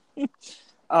 sorry.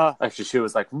 Actually, she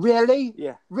was like, "Really?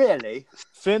 Yeah. Really?"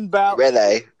 Finn Balor.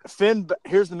 Really?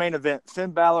 Here's the main event: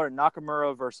 Finn Balor and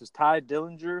Nakamura versus Ty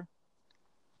Dillinger.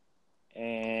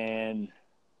 And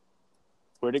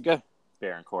where'd it go?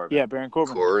 Baron Corbin. Yeah, Baron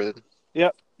Corbin. Corbin?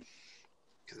 Yep.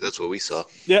 That's what we saw.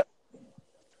 Yep.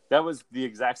 That was the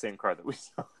exact same card that we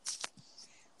saw.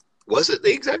 Was it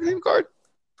the exact same card?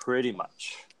 Pretty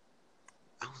much.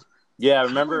 Yeah,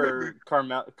 remember.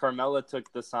 Carmella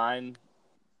took the sign.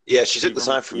 Yeah, she took the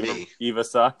sign for me. Eva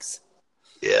sucks.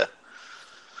 Yeah.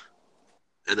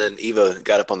 And then Eva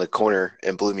got up on the corner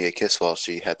and blew me a kiss while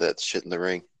she had that shit in the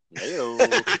ring. No.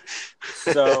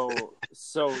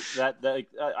 So that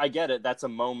I get it. That's a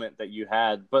moment that you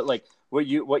had, but like what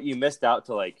you missed out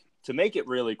to make it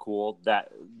really cool,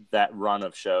 that run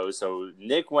of shows. So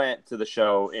Nick went to the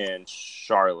show in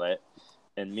Charlotte,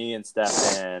 and me and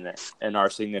Stefan and our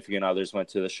significant others went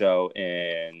to the show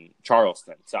in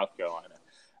Charleston, South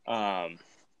Carolina.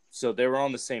 So they were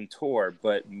on the same tour,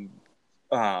 but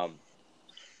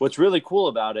what's really cool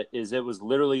about it is it was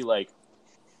literally like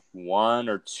 1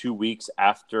 or 2 weeks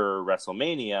after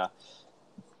WrestleMania.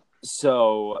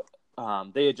 So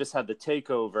they had just had the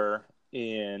takeover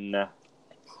in,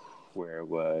 where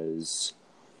was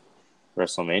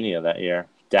WrestleMania that year?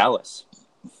 Dallas.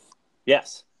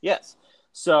 Yes.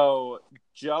 So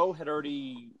Joe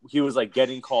he was like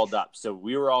getting called up. So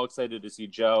we were all excited to see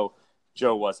Joe.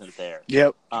 Joe wasn't there.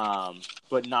 Yep.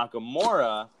 But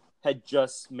Nakamura had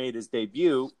just made his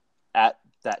debut at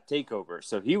that takeover.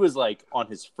 So he was like on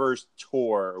his first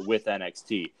tour with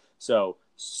NXT. So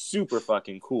super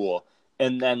fucking cool.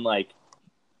 And then like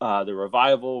the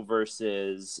Revival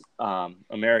versus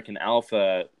American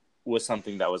Alpha was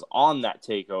something that was on that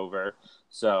takeover.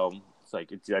 So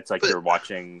it's like you're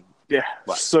watching. Yeah,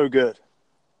 so good.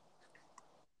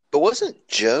 But wasn't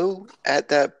Joe at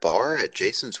that bar at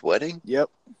Jason's wedding? Yep.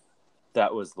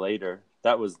 That was later.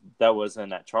 That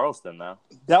wasn't at Charleston though.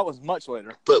 That was much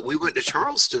later. But we went to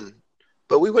Charleston.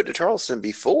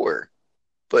 Before.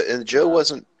 And Joe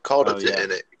wasn't called up to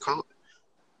in it.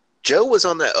 Joe was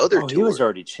on that other tour. He was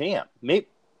already champ. Maybe.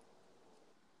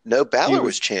 No, Balor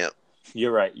was champ.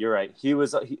 You're right. He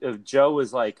was. Joe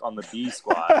was like on the B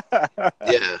squad.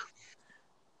 Yeah.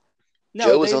 No,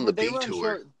 Joe was on the B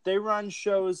tour. They run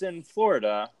shows in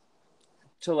Florida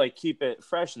to like keep it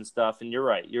fresh and stuff. And you're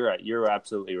right. You're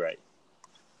absolutely right.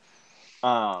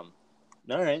 All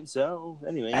right. So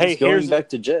anyway, going back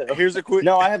to Joe. Here's a quick.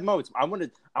 No, I have moments. I want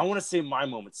to say my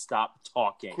moments. Stop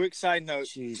talking. Quick side note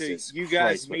Jesus to you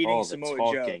guys Christ, meeting Samoa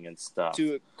Joe. And stuff.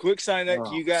 To a quick side note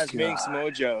to you guys meeting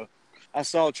Samoa Joe. I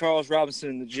saw Charles Robinson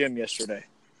in the gym yesterday.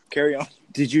 Carry on.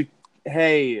 Did you?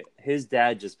 Hey, his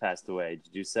dad just passed away.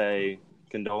 Did you say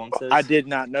condolences? I did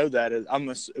not know that.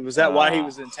 Was that why he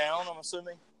was in town, I'm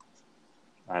assuming?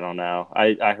 I don't know.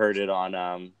 I heard it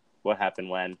on What Happened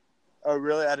When. Oh,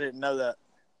 really? I didn't know that.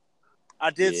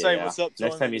 I did say what's up to him.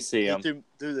 Next time you see him. He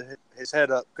threw his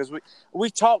head up. Because we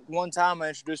talked one time. I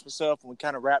introduced myself, and we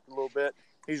kind of rapped a little bit.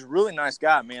 He's a really nice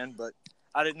guy, man, but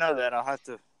I didn't know that. I'll have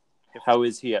to... How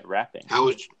is he at rapping? How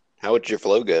would your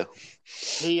flow go?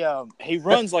 He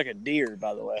runs like a deer,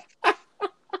 by the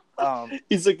way.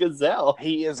 He's a gazelle.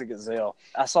 He is a gazelle.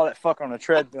 I saw that fucker on a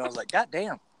treadmill. I was like, God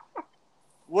damn.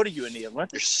 What are you, in the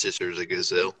Olympics? Your sister's a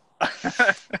gazelle.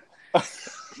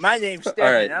 My name's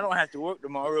Stephen. Right. I don't have to work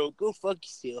tomorrow. Go fuck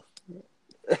yourself.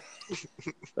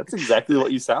 That's exactly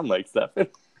what you sound like, Stephen.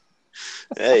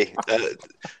 Hey,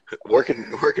 working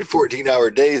 14-hour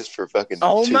days for fucking 2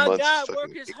 months. Oh my God,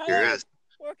 work is hard.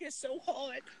 Work is so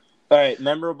hard. All right,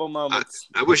 memorable moments.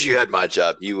 I wish you had my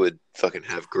job. You would fucking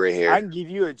have gray hair. I can give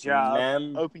you a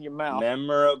job. Open your mouth.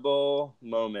 Memorable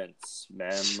moments.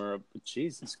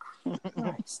 Jesus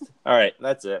Christ. All right,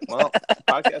 that's it. Well,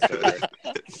 podcast over.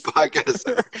 Podcast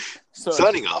over.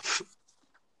 Signing off.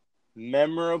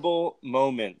 Memorable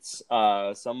moments.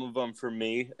 Some of them for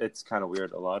me, it's kind of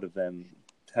weird. A lot of them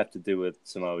have to do with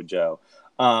Samoa Joe.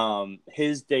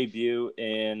 His debut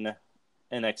in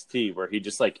NXT, where he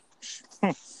just like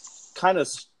kind of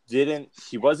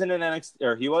he wasn't in NXT,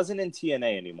 or he wasn't in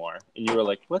TNA anymore, and you were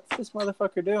like, what's this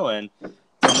motherfucker doing? And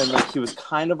then like he was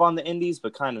kind of on the indies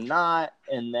but kind of not,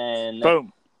 and then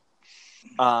boom,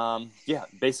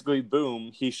 basically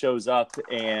boom, he shows up,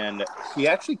 and he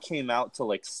actually came out to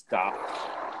like stop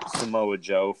Samoa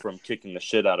Joe from kicking the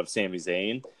shit out of Sami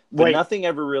Zayn, but nothing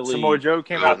ever really. Samoa Joe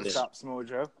came out to stop Samoa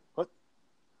Joe. What?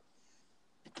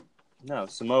 No,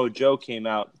 Samoa Joe came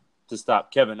out to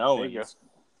stop Kevin Owens.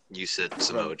 You said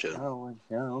Samoa Joe. Oh,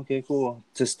 yeah, okay, cool.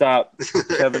 To stop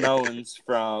Kevin Owens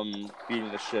from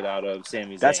beating the shit out of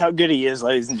Sami Zayn. That's how good he is,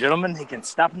 ladies and gentlemen. He can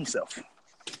stop himself.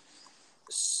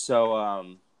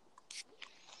 So,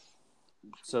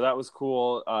 so that was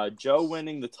cool. Joe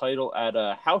winning the title at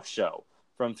a house show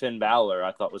from Finn Balor,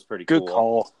 I thought was pretty cool. Good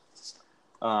call.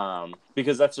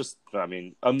 Because that's just, I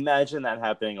mean, imagine that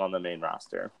happening on the main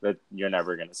roster. That you're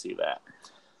never going to see that.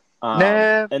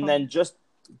 And then just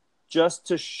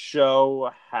to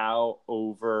show how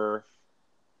over,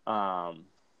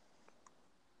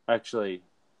 actually,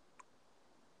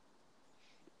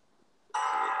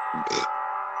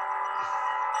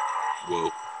 whoa,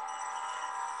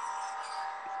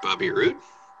 Bobby Roode?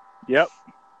 Yep.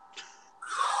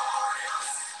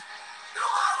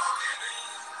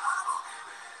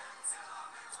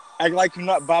 Act like you're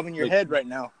not bobbing your head right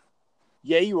now.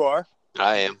 Yeah, you are.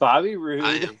 I am. Bobby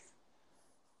Roode.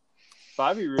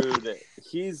 Bobby Roode,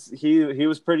 he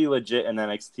was pretty legit in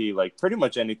NXT. Like pretty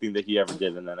much anything that he ever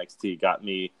did in NXT got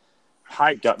me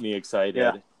hyped, got me excited.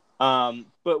 Yeah.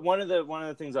 But one of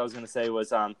the things I was going to say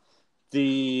was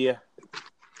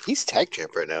he's tag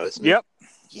champ right now, isn't he? Yep.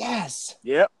 Yes.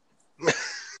 Yep.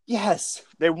 Yes.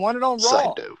 They won it on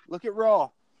Raw. Look at Raw.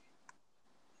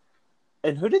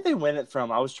 And who did they win it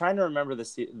from? I was trying to remember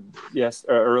this. Yes,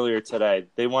 earlier today.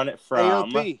 They won it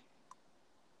from AOP.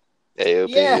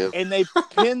 Yeah, and they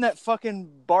pinned that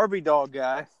fucking Barbie doll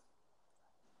guy.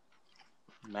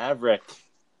 Maverick.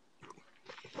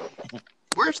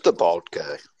 Where's the bald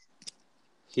guy?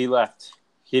 He left.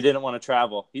 He didn't want to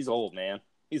travel. He's old, man.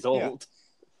 He's old.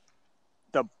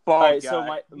 Yeah. The bald guy.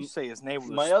 So you say his name with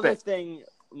my respect. other thing.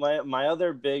 my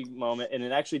other big moment, and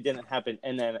it actually didn't happen,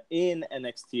 and then in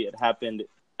NXT, it happened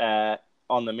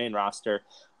on the main roster.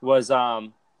 Was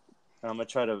I'm gonna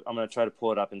try to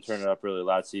pull it up and turn it up really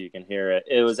loud so you can hear it.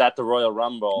 It was at the Royal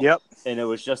Rumble. Yep. And it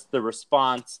was just the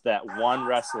response that one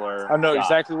wrestler. I know got.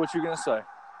 exactly what you're gonna say.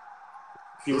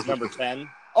 He was number 10.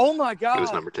 Oh my God! He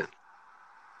was number 10.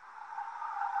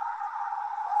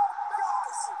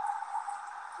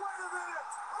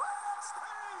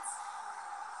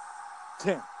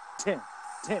 10.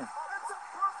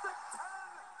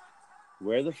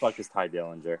 Where the fuck is Ty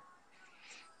Dillinger?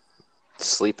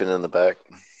 Sleeping in the back.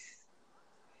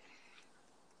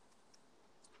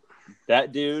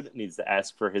 That dude needs to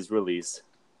ask for his release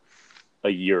a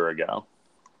year ago.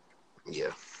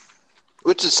 Yeah.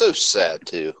 Which is so sad,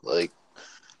 too. Like,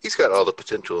 he's got all the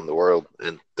potential in the world,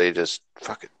 and they just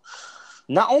fucking...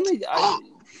 Not only...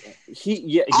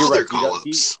 you're their right.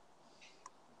 call-ups.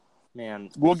 Man,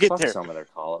 we'll get fuck there. some of their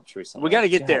call-ups recently. We got to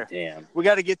get there. Damn. We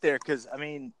got to get there because, I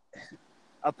mean,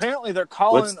 apparently they're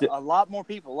calling a lot more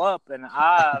people up, and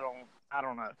I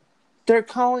don't know. They're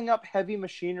calling up Heavy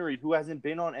Machinery, who hasn't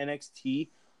been on NXT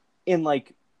in,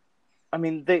 like... I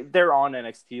mean, they're on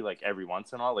NXT, like, every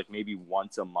once in a while, like, maybe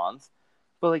once a month.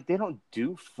 But, like, they don't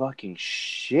do fucking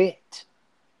shit.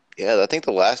 Yeah, I think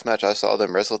the last match I saw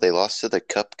them wrestle, they lost to the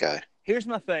Cup guy. Here's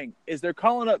my thing: is they're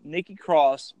calling up Nikki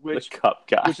Cross, The Cup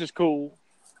guy. which is cool.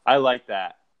 I like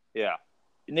that. Yeah.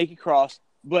 Nikki Cross.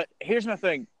 But here's my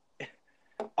thing: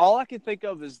 all I can think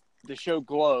of is the show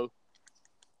Glow.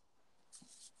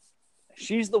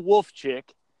 She's the wolf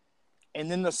chick,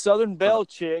 and then the Southern Belle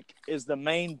chick is the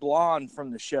main blonde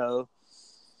from the show.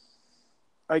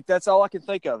 Like, that's all I can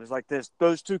think of is like this.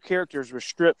 Those two characters were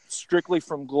stripped strictly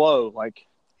from Glow. Like,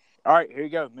 all right, here you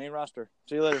go, main roster.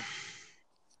 See you later.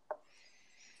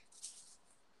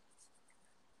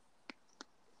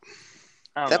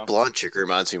 That blonde chick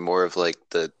reminds me more of like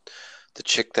the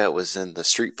chick that was in the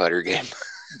Street Fighter game.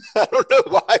 I don't know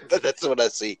why, but that's what I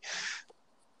see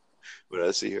when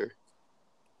I see her.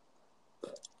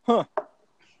 Huh.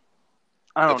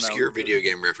 I don't Obscure know. video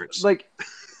game reference. Like,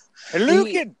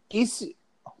 Lucan.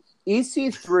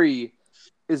 EC3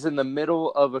 is in the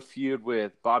middle of a feud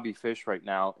with Bobby Fish right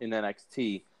now in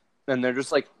NXT, and they're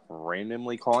just like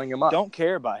randomly calling him up. Don't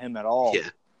care about him at all. Yeah.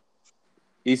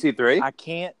 EC3?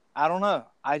 I don't know.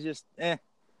 I just,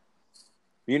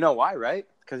 You know why, right?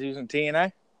 because he was in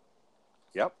TNA.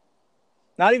 Yep.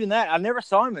 Not even that. I never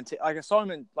saw him I saw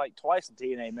him in like twice in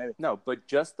TNA, maybe. No, but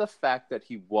just the fact that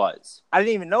he was. I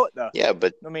didn't even know it though. Yeah,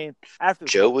 but I mean, after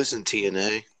Joe was in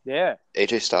TNA. Yeah.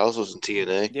 AJ Styles was in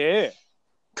TNA. Yeah.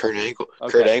 Kurt Angle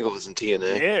was in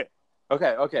TNA. Yeah.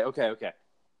 Okay.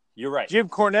 You're right. Jim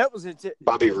Cornette was in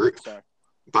Bobby Roode. Sorry.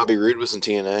 Bobby Roode was in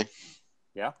TNA.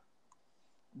 Yeah.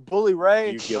 Bully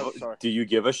Ray. Do you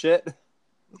give a shit?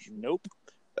 Nope.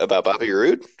 About Bobby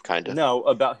Roode? Kind of. No,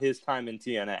 about his time in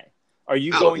TNA. Are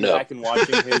you going back and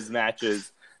watching his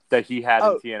matches that he had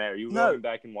in TNA? Are you going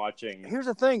back and watching? Here's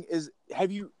the thing: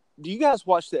 do you guys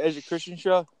watch the Edge of Christian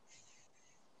show?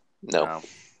 No.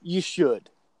 You should.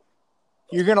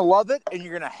 You're gonna love it and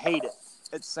you're gonna hate it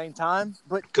at the same time.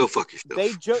 But go fuck yourself.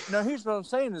 They joke. No, here's what I'm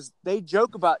saying: is they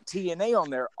joke about TNA on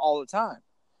there all the time.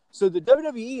 So the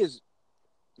WWE is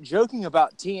joking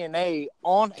about TNA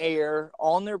on air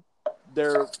on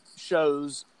their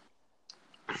shows.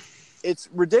 It's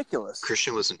ridiculous.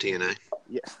 Christian was in TNA.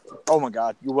 Yeah. Oh my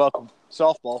God. You're welcome.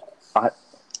 Softball. I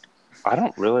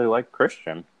don't really like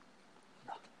Christian.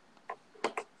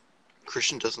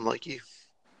 Christian doesn't like you.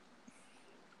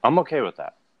 I'm okay with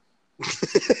that.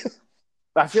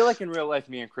 I feel like in real life,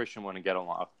 me and Christian wouldn't get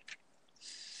along.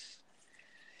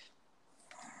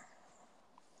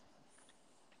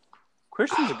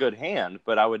 Christian's a good hand,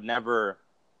 but I would never.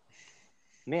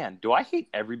 Man, do I hate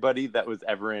everybody that was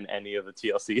ever in any of the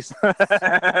TLCs?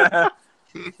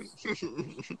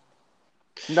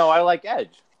 No, I like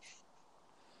Edge.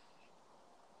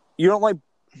 You don't like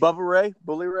Bubba Ray?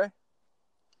 Bully Ray?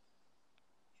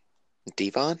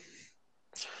 Devon?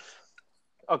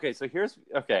 Okay, so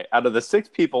out of the 6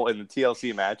 people in the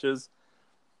TLC matches,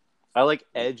 I like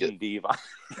Edge and Devon.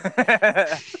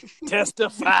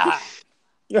 Testify.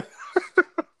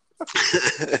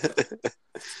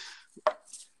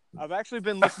 I've actually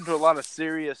been listening to a lot of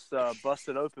serious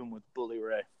Busted Open with Bully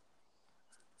Ray.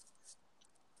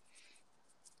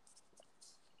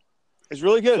 It's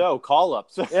really good. So,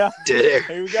 call-ups. Yeah. Dead air.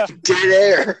 Here we go. Dead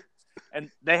air. And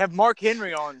they have Mark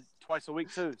Henry on twice a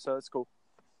week, too, so it's cool.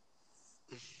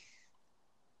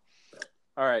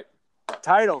 All right.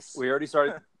 Titles. We already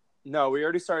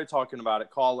started talking about it.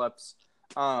 Call-ups.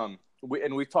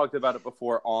 We've talked about it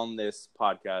before on this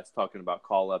podcast, talking about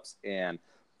call-ups and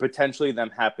potentially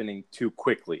them happening too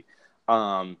quickly.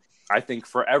 I think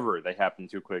forever they happen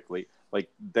too quickly. Like,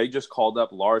 they just called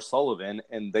up Lars Sullivan,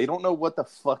 and they don't know what the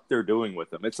fuck they're doing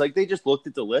with him. It's like they just looked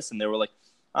at the list, and they were like,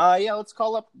 yeah, let's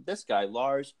call up this guy,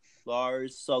 Lars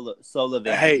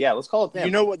Sullivan. Hey, yeah, let's call up him.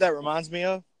 You know what that reminds me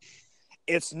of?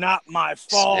 It's not my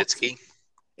fault. Snitsky.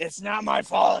 It's not my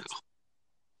fault.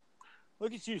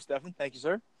 Look at you, Stefan. Thank you,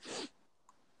 sir.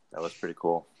 That was pretty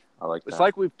cool. I like that. It's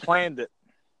like we've planned it.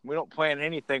 We don't plan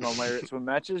anything on Lariats Win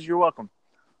matches. You're welcome.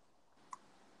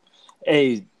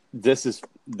 Hey, this is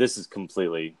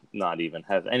completely not even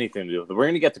have anything to do with it. We're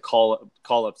going to get to call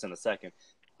ups in a second.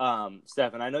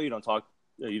 Stefan, I know you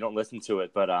don't listen to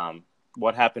it, but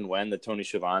what happened when the Tony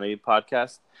Schiavone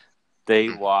podcast? They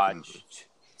watched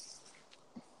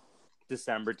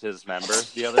December to Dismember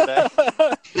the other day.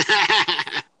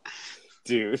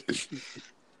 Dude,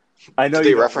 I know Did they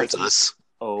you don't reference listen. us?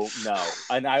 Oh no,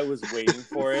 and I was waiting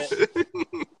for it,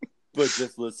 but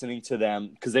just listening to them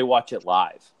because they watch it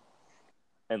live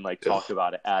and like talk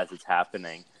about it as it's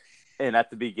happening. And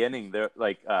at the beginning, they're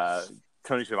like,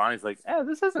 Tony Schiavone's like,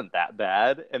 this isn't that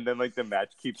bad. And then like the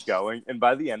match keeps going, and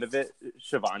by the end of it,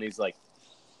 Schiavone's like,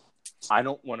 I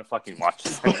don't want to fucking watch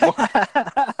this anymore.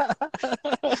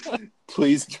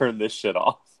 Please turn this shit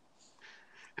off.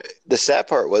 The sad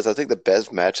part was, I think the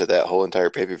best match of that whole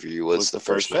entire pay-per-view was the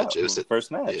first match. It was the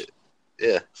first match.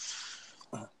 Yeah.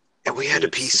 And we had to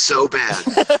pee so bad.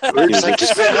 We were just like,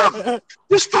 just pin him!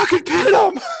 Just fucking pin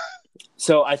him!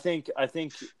 So I think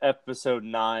episode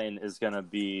 9 is going to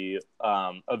be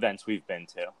events we've been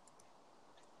to.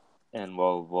 And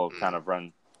we'll kind of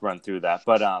run through that.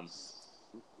 But,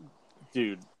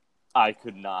 dude, I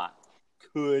could not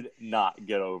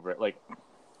get over it. Like,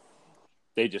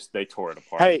 they tore it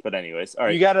apart. Hey, but anyways, all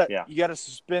right. You gotta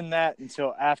suspend that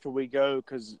until after we go,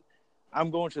 because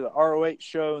I'm going to the ROH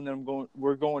show, and then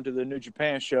we're going to the New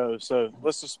Japan show. So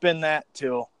let's suspend that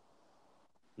till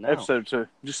episode 2.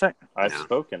 Just saying. I've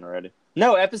spoken already.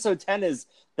 No, episode 10 is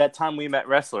that time we met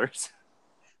wrestlers.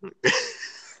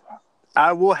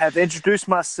 I will have introduced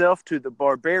myself to the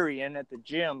Barbarian at the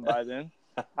gym by then.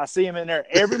 I see him in there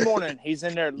every morning. He's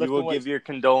in there lifting You will weights. give your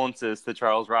condolences to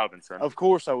Charles Robinson. Of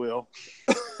course I will.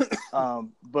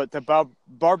 But the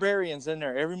Barbarian's in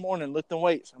there every morning lifting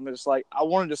weights. I'm just like, I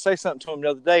wanted to say something to him the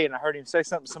other day, and I heard him say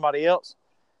something to somebody else.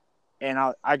 And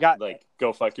I got... Like,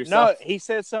 go fuck yourself? No, he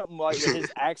said something like with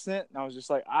his accent, and I was just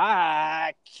like,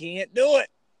 I can't do it.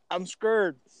 I'm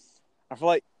screwed. I feel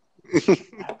like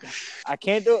I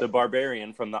can't do it. The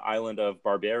Barbarian from the island of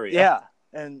Barbaria. Yeah,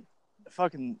 and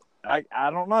fucking... I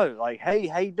don't know. Like, hey,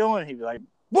 how you doing? He'd be like,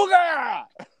 booga!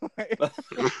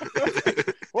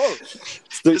 Whoa.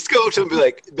 Just go up to him and be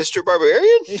like, Mr.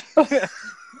 Barbarian?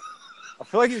 I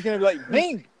feel like he's going to be like,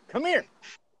 Ming, come here.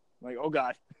 I'm like, oh,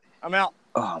 God. I'm out.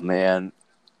 Oh, man.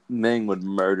 Ming would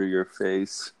murder your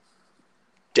face.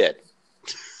 Dead.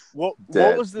 What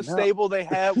Dead. Was the stable they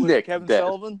had with Nick, Kevin dead.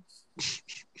 Sullivan?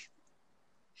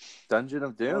 Dungeon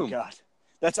of Doom. Oh, God.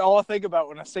 That's all I think about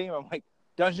when I see him. I'm like,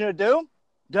 Dungeon of Doom?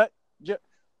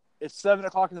 It's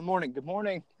 7:00 in the morning. Good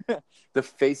morning. The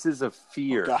Faces of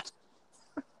Fear. Oh, God.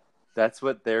 That's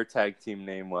what their tag team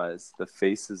name was. The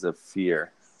Faces of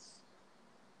Fear.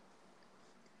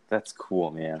 That's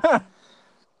cool, man. All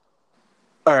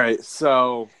right,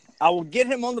 so I will get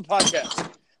him on the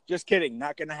podcast. Just kidding.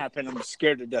 Not going to happen. I'm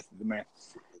scared to death of the man.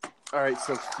 all right,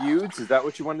 so feuds. Is that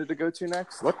what you wanted to go to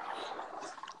next? What?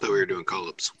 Thought we were doing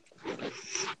call-ups.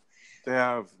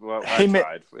 Yeah, well, Hey, I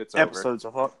tried. It's over. Episodes,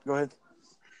 I thought. Go ahead.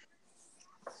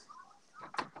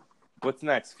 What's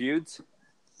next? Feuds?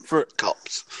 For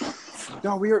Call-ups.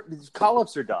 No,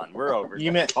 call-ups are done. We're over.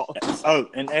 You meant call-ups.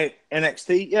 and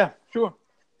NXT? Yeah, sure.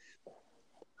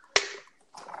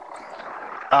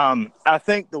 I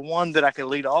think the one that I could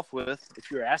lead off with,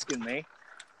 if you're asking me,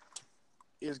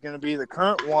 is going to be the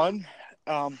current one.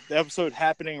 The episode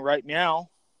happening right now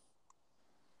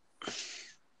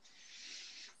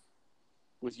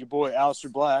with your boy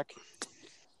Aleister Black.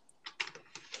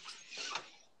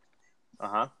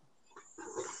 Uh-huh.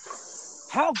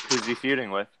 How Who's he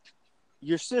feuding with?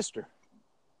 your sister?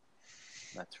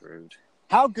 That's rude.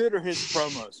 How good are his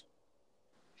promos?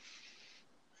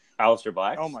 Aleister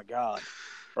Black? Oh my God,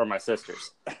 Or my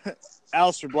sister's?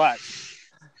 Aleister Black.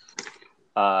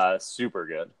 Super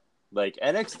good. Like,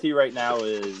 NXT right now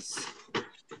is...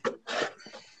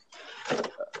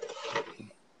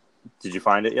 Did you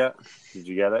find it yet? Did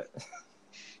you get it?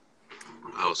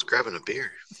 I was grabbing a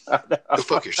beer. Go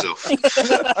fuck yourself.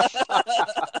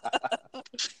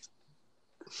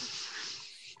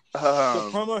 The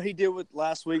promo he did with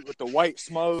last week with the white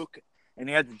smoke, and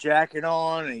he had the jacket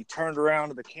on, and he turned around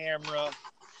to the camera.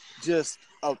 Just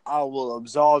I will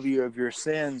absolve you of your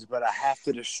sins, but I have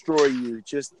to destroy you.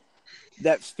 Just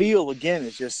that feel again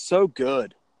is just so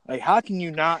good. Like, how can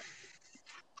you not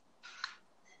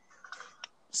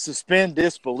suspend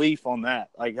disbelief on that?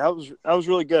 Like, that was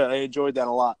really good. I enjoyed that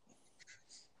a lot.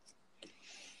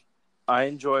 I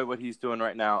enjoy what he's doing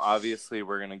right now. Obviously,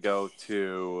 we're gonna go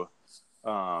to,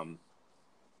 I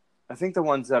think the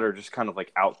ones that are just kind of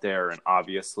like out there, and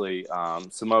obviously,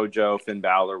 Samoa Joe, Finn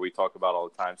Balor, we talk about all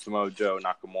the time. Samoa Joe,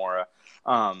 Nakamura.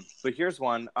 But here's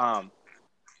one, and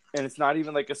it's not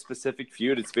even like a specific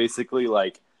feud. It's basically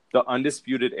like the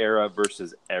Undisputed Era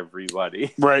versus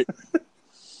everybody. Right.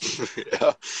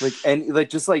 Yeah.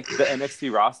 Just like the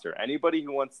NXT roster. Anybody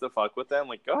who wants to fuck with them,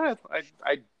 like, go ahead.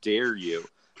 I dare you.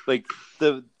 Like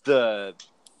the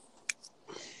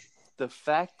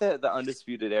fact that the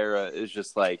Undisputed Era is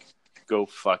just like go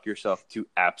fuck yourself to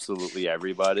absolutely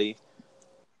everybody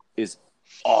is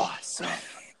awesome.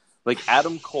 Like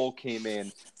Adam Cole came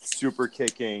in super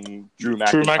kicking Drew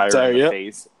McIntyre in the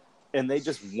face, and they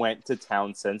just went to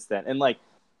town since then. And like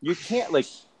you can't like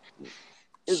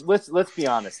let's be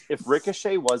honest. If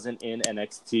Ricochet wasn't in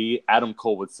NXT, Adam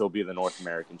Cole would still be the North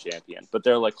American champion. But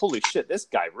they're like, holy shit, this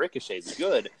guy Ricochet's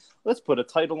good. Let's put a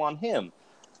title on him.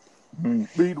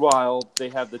 Meanwhile, they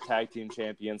have the tag team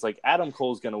champions. Like Adam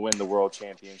Cole's going to win the world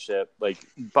championship. Like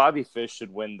Bobby Fish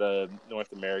should win the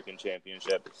North American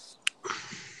championship,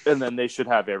 and then they should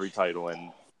have every title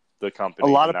in the company.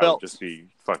 A lot of that belts. Would just be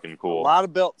fucking cool. A lot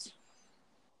of belts.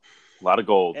 A lot of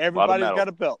gold. Everybody's a lot of got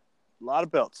a belt. A lot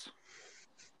of belts.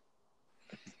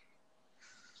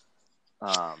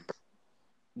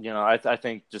 I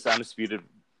think just Undisputed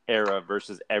Era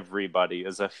versus everybody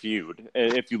is a feud.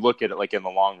 If you look at it like in the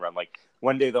long run, like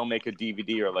one day they'll make a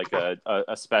DVD or like a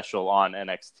special on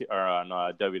NXT or on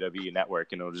WWE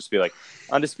Network, and it'll just be like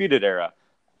Undisputed Era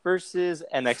versus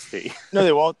NXT. No,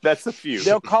 they won't. That's a feud.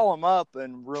 They'll call them up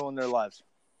and ruin their lives.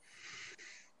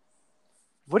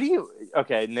 What do you?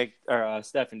 Okay, Nick or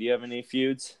Stefan, do you have any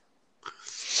feuds?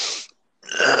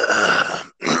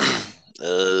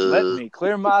 Let me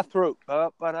clear my throat. I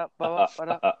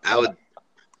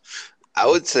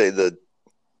would say the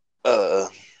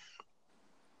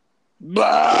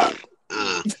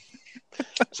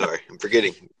sorry, I'm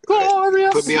forgetting.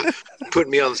 Glorious. Putting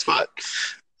me on the spot.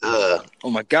 Oh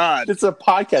my God. It's a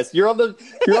podcast. You're on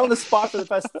the spot for the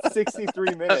past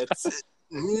 63 minutes.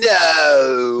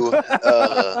 No.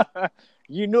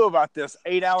 You knew about this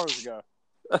 8 hours ago.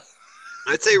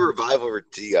 I'd say Revival or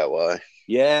DIY.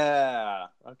 Yeah.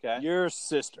 Okay. Your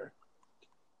sister.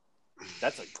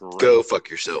 That's a great. Go fuck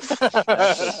yourself.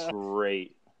 That's a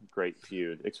great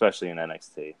feud, especially in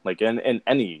NXT. Like in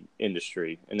any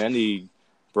industry, in any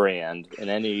brand, in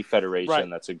any federation, right.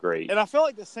 That's a great. And I feel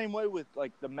like the same way with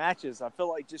like the matches. I feel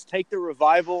like just take the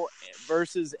Revival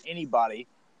versus anybody.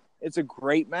 It's a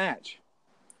great match.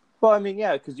 Well, I mean,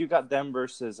 yeah, because you got them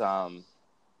versus DIY.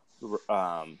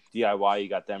 You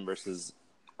got them versus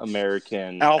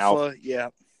American Alpha. Yeah.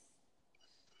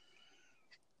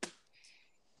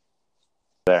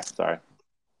 There, sorry.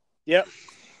 Yep.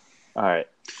 All right.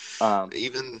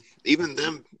 Even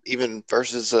them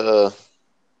versus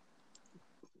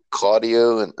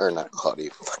Claudio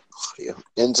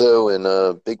Enzo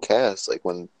and Big Cass, like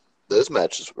when those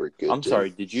matches were good. I'm sorry,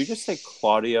 did you just say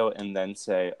Claudio and then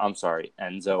say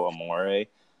Enzo Amore?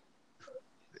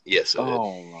 Yes, I did.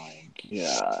 Oh my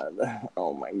god.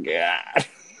 Oh my god.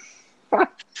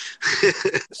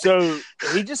 So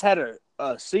he just had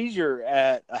a seizure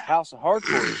at a House of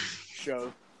Hardcore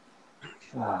show.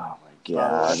 Oh my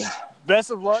god.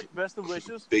 Best of luck, best of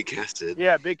wishes. Big Cass did.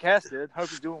 Yeah, Big Cass did. Hope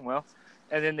he's doing well.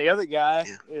 And then the other guy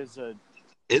is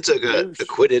Enzo got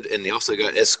acquitted, and he also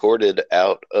got escorted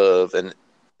out of an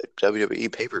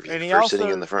WWE pay-per-view for sitting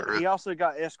in the front row. He also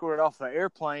got escorted off the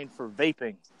airplane for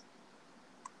vaping.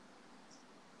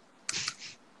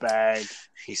 Bag.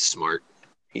 He's smart.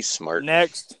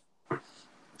 Next.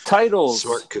 Titles.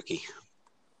 Smart cookie.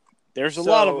 There's a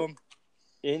lot of them.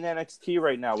 In NXT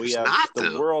right now, we There's have the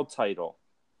though. world title,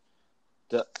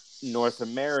 the North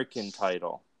American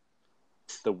title,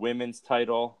 the women's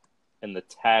title, and the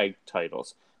tag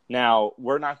titles. Now,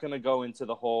 we're not going to go into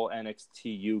the whole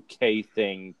NXT UK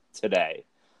thing today.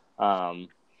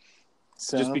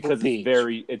 Just because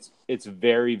it's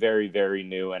very, very, very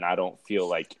new, and I don't feel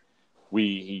like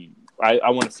I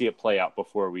want to see it play out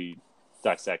before we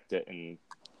dissect it. And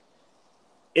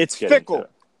it's fickle.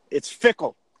 It's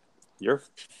fickle. You're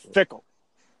fickle.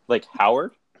 Like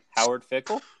Howard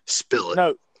Fickle? Spill it.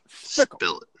 No, fickle.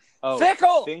 Spill it. Oh,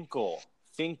 Fickle.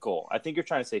 Finkel. I think you're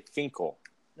trying to say Finkel.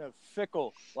 No,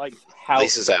 fickle. Like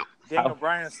laces out. Daniel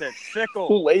Bryan said,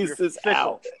 fickle. Laces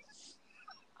out.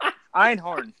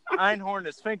 Einhorn. Einhorn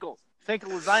is Finkel.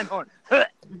 Finkel is Einhorn.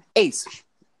 Ace,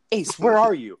 where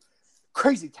are you?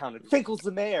 Crazy Town and Finkel's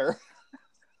the mayor.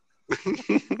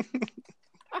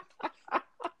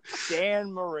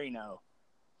 Dan Marino.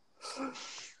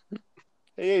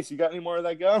 Hey, Ace, you got any more of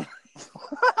that gum?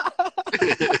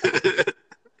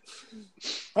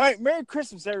 All right, Merry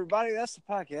Christmas, everybody. That's the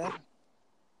podcast.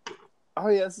 Oh,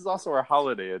 yeah, this is also our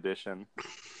holiday edition.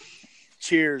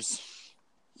 Cheers.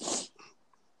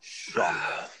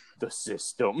 Shock the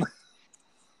system.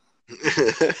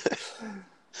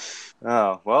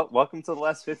 Oh, well, welcome to the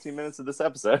last 15 minutes of this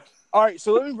episode. All right,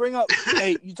 so let me bring up,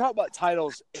 hey, you talk about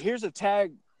titles. Here's a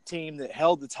tag team that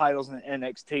held the titles in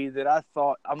NXT that I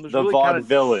thought I was The really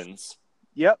Vaudevillains.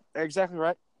 Yep, exactly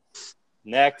right.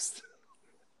 Next.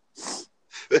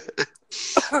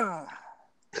 The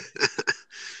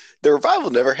Revival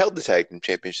never held the tag team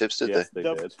championships, did Yes, they?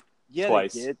 they did. Yeah,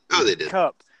 Twice. they did. Oh, they did.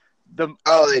 Cup.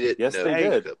 Oh, they did. Yes, No, they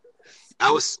did.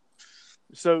 I was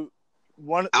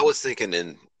thinking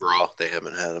in Raw they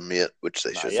haven't had them yet, which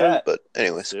they Not should. yet. But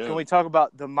anyways, Soon. Can we talk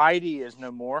about the Mighty is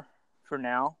no more for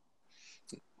now?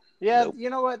 Yeah, Nope. you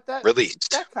know what?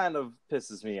 Released. That kind of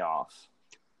pisses me off.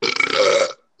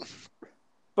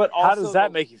 But also, How does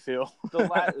that make you feel?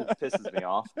 it pisses me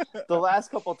off. The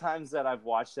last couple times that I've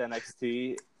watched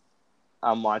NXT,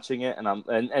 I'm watching it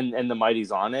and the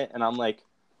Mighty's on it, and I'm like,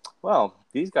 well,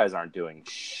 these guys aren't doing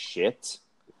shit.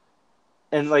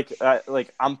 And like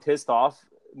I'm pissed off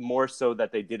more so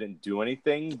that they didn't do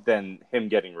anything than him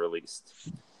getting released.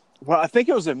 Well, I think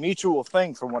it was a mutual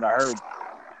thing from what I heard.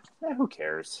 Who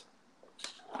cares?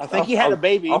 I think he had a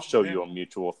baby. I'll show you a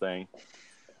mutual thing.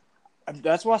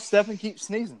 That's why Stephen keeps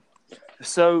sneezing.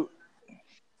 So,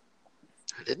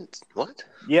 I didn't. What?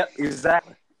 Yep,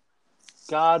 exactly.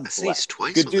 God I bless. sneezed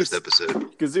twice Good on this deuce.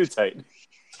 episode. Kazoo tight.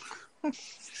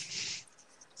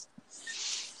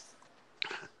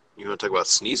 You want to talk about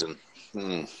sneezing?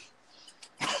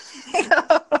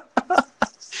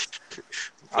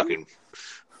 Fucking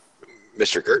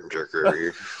Mr. Curtain Jerker over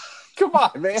here. Come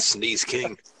on, man. Sneeze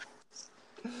King.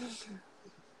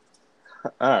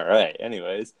 All right.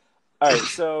 Anyways. All right.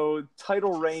 So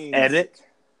title reigns. Edit.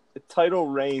 Title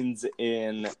reigns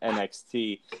in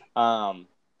NXT.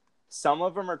 Some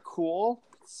of them are cool.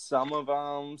 Some of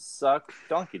them suck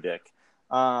donkey dick.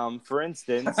 For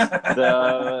instance,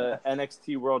 the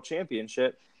NXT World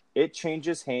Championship, it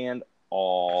changes hand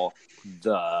all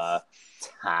the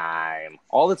time.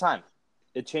 All the time.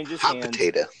 It changes Hot hands.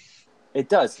 potato. It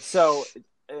does. So,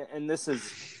 and this is,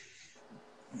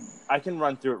 I can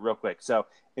run through it real quick. So,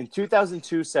 in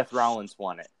 2002, Seth Rollins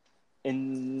won it.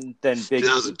 And then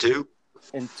 2002?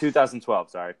 In 2012,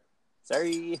 sorry.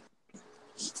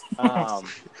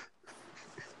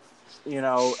 You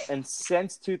know, and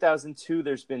since 2002,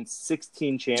 there's been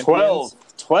 16 champions.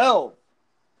 12.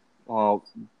 Well,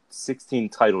 16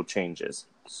 title changes.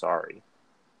 Sorry.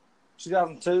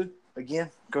 2002 again.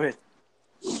 Go ahead.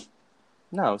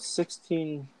 No,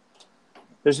 16.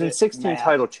 There's been 16 Math.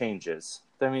 title changes.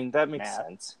 I mean, that makes Math.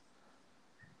 sense.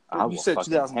 Well, I you will said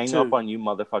fucking 2002. hang up on you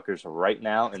motherfuckers right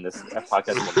now, and this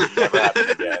podcast will never happen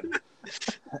again.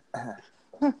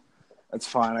 That's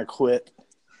fine. I quit.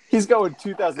 He's going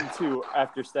 2002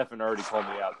 after Stefan already called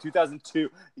me out. 2002,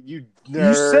 you nerd.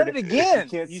 You said it again.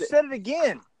 You said it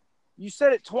again. You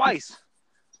said it twice.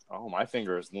 Oh, my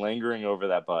finger is lingering over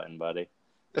that button, buddy.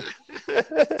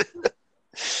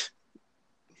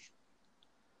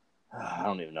 I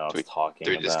don't even know what I was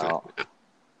talking about.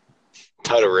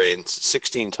 Title reigns,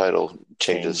 16 title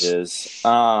changes.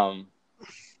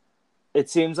 It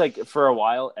seems like for a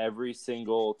while, every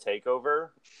single takeover,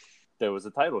 there was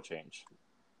a title change.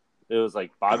 It was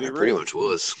like Bobby Roode. Pretty much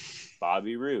was.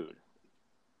 Bobby Roode.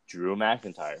 Drew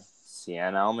McIntyre.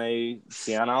 Cien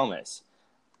Almas.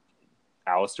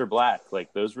 Aleister Black.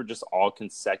 Like, those were just all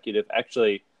consecutive.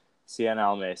 Actually, Cien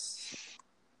Almas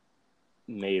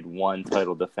made one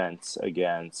title defense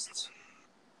against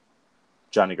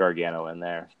Johnny Gargano in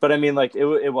there. But I mean, like, it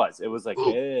was like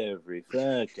every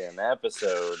fucking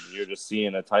episode you're just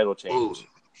seeing a title change. Ooh.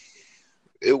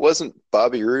 It wasn't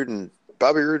Bobby Roode and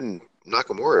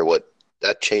Nakamura. What,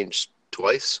 that changed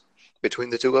twice between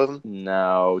the two of them?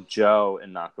 No, Joe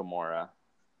and Nakamura.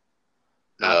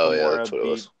 Oh, yeah, that's what it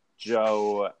was.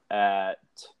 Joe at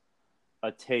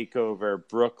a TakeOver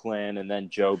Brooklyn, and then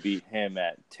Joe beat him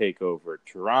at TakeOver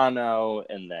Toronto,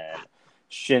 and then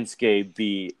Shinsuke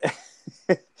beat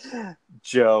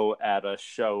Joe at a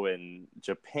show in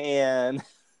Japan.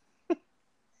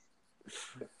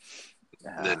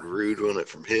 And then Rude won it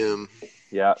from him.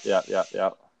 Yeah.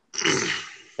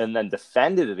 And then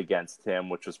defended it against him,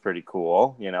 which was pretty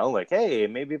cool. You know, like, hey,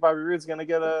 maybe Bobby Roode's going to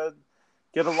get a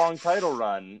get a long title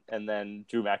run, and then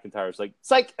Drew McIntyre's like,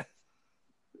 psych!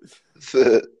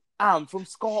 I'm from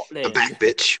Scotland. I'm back,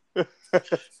 bitch.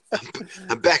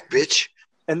 I'm back, bitch.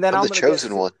 And then I'm I'm the gonna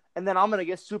chosen one. And then I'm gonna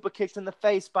get super kicked in the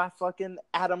face by fucking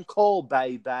Adam Cole,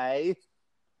 baby.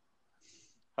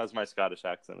 How's my Scottish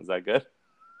accent? Is that good?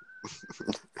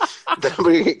 Then I'm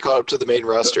gonna get caught up to the main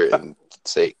roster and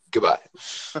say goodbye.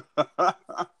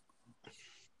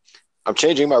 I'm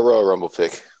changing my Royal Rumble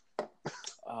pick.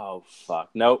 Oh fuck!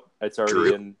 Nope, it's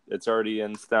already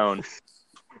in stone.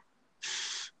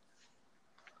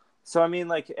 So I mean,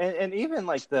 like, and even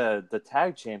like the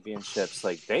tag championships,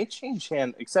 like they change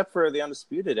hands, except for the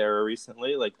Undisputed Era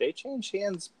recently. Like they change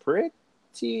hands pretty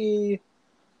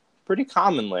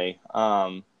commonly.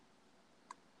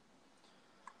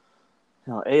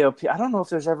 AOP. I don't know if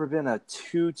there's ever been a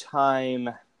 2-time.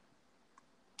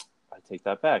 I take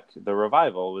that back. The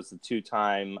Revival was the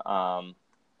 2-time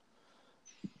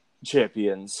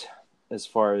champions as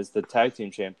far as the tag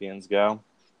team champions go.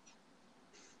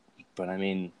 But I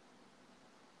mean,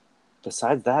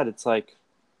 besides that, it's like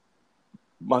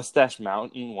Mustache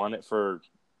Mountain won it for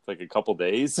like a couple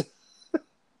days.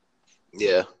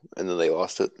 Yeah, and then they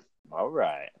lost it. All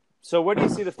right. So what do you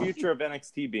see the future of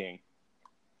NXT being?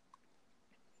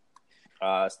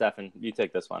 Stefan, you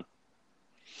take this one.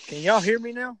 Can y'all hear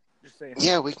me now? Just saying.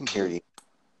 Yeah, we can hear you.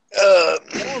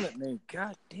 Yelling at me.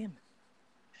 God damn it.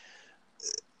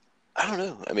 I don't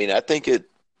know. I mean, I think if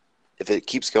it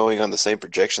keeps going on the same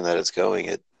projection that it's going,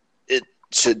 it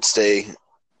should stay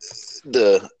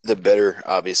the better,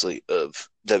 obviously, of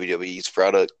WWE's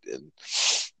product and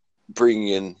bringing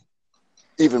in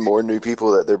even more new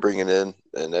people that they're bringing in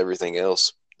and everything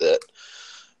else. That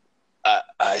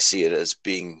I see it as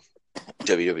being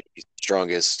WWE's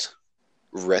strongest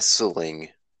wrestling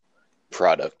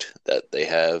product that they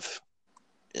have,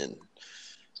 and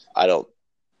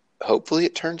hopefully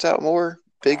it turns out more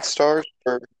big stars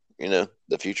for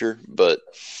the future, but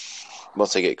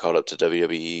once they get caught up to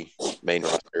WWE main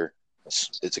roster,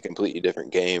 it's a completely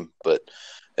different game. But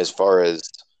as far as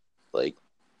like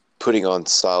putting on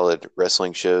solid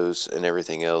wrestling shows and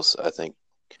everything else, I think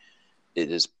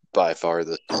it is by far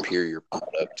the superior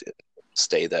product and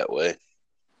stay that way.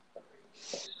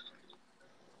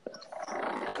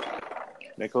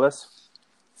 Nicholas?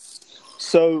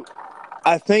 So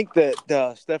I think that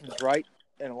Stefan's right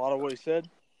in a lot of what he said.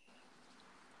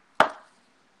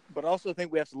 But I also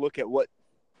think we have to look at what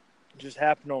just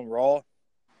happened on Raw.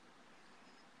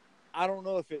 I don't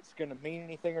know if it's going to mean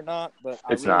anything or not, but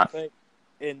I It's really not. think,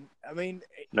 and I mean,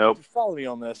 Nope. follow me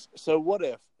on this. So what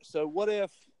if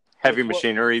Heavy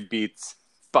Machinery beats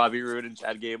Bobby Roode and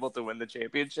Chad Gable to win the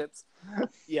championships?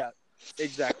 Yeah,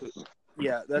 exactly.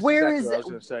 Yeah, that's Where exactly is what I was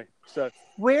going to say. So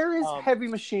where is Heavy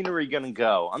Machinery going to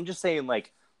go? I'm just saying,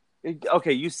 like,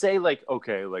 okay, you say, like,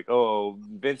 oh,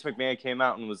 Vince McMahon came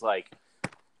out and was like,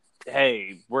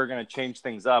 hey, we're going to change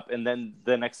things up. And then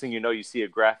the next thing you know, you see a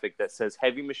graphic that says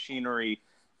Heavy Machinery,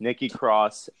 Nikki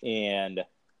Cross, and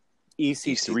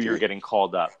EC3 are getting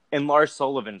called up. And Lars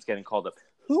Sullivan's getting called up.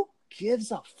 Who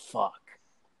gives a fuck?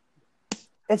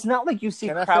 It's not like you see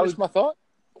Can I crowds. finish my thought?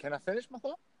 Can I finish my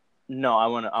thought? No,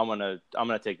 I'm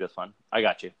gonna take this one. I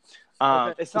got you.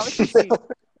 Okay. It's not like you see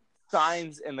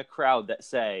signs in the crowd that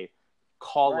say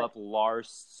 "Call up Lars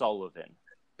Sullivan,"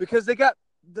 because they got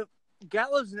the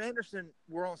Gallows and Anderson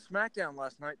were on SmackDown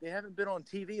last night. They haven't been on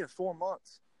TV in 4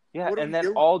 months. Yeah, and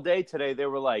then all day today they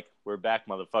were like, "We're back,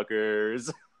 motherfuckers."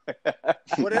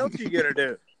 What else are you gonna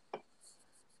do?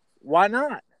 Why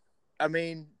not? I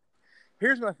mean,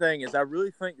 here's my thing: is I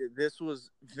really think that this was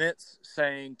Vince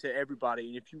saying to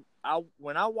everybody, and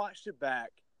when I watched it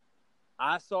back,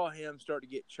 I saw him start to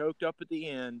get choked up at the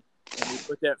end, and he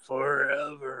put that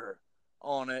 "forever"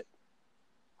 on it.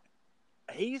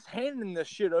 He's handing this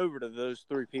shit over to those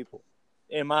 3 people,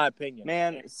 in my opinion.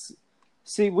 Man,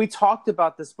 see, we talked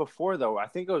about this before, though. I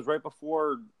think it was right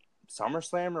before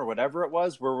SummerSlam or whatever it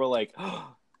was, where we're like,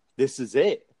 oh, this is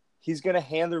it. He's going to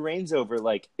hand the reins over.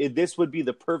 Like, this would be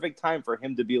the perfect time for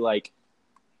him to be like,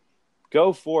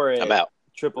 go for it. I'm out.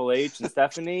 Triple H and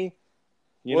Stephanie.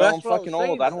 I'm fucking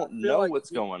old. I don't know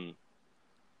what's going.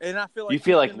 And I feel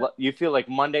like you feel like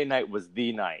Monday night was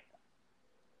the night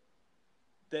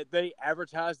that they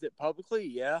advertised it publicly.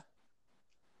 Yeah,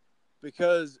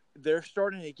 because they're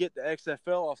starting to get the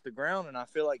XFL off the ground, and I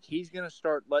feel like he's going to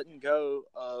start letting go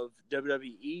of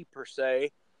WWE per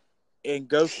se. And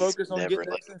go focus on getting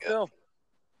the XFL.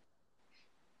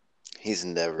 He's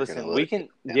never going to let we can.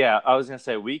 Yeah, I was going to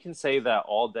say we can say that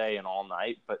all day and all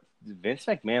night, but Vince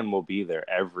McMahon will be there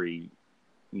every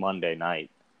Monday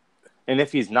night, and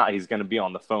if he's not, he's going to be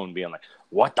on the phone being like,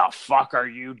 "What the fuck are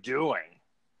you doing?"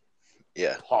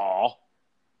 Yeah. Paul.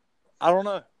 I don't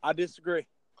know. I disagree.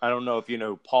 I don't know if you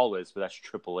know who Paul is, but that's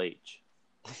Triple H.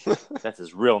 That's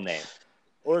his real name.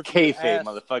 Or if you Kayfabe, ask,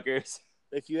 motherfuckers.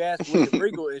 if you ask William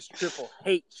Regal, it's Triple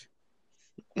H.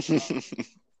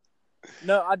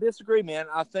 No, I disagree, man.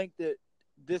 I think that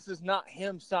this is not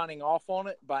him signing off on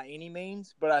it by any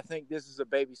means, but I think this is a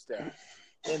baby step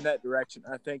in that direction.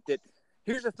 I think that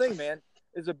here's the thing, man.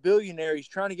 As a billionaire, he's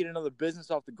trying to get another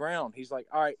business off the ground. He's like,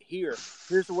 all right, here's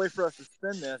the way for us to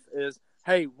spend this is,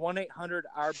 hey,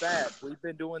 1-800-OUR-BAD. We've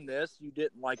been doing this. You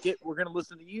didn't like it. We're going to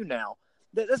listen to you now.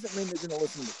 That doesn't mean they're going to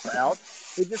listen to the crowd.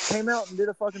 They just came out and did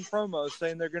a fucking promo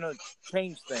saying they're going to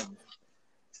change things.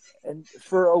 And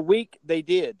for a week, they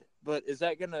did. But is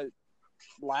that going to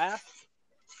last?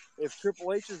 If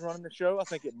Triple H is running the show, I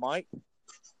think it might.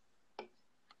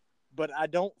 But I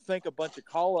don't think a bunch of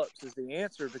call-ups is the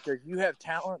answer because you have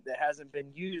talent that hasn't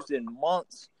been used in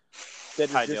months that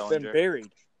has just been buried.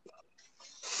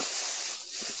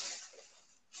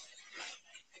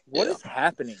 What is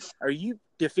happening? Are you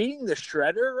defeating the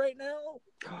Shredder right now?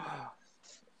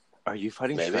 Are you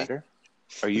fighting Maybe. Shredder?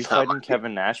 Are you fighting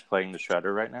Kevin Nash playing the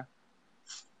Shredder right now?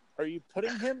 Are you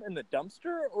putting him in the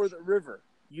dumpster or the river?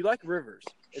 You like rivers.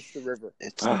 It's the river.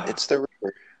 It's the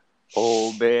river.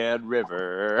 Old Bad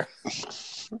River.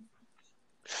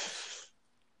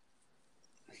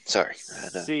 Sorry.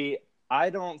 See, I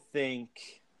don't think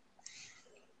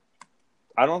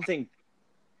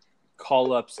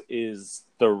call-ups is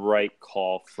the right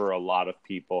call for a lot of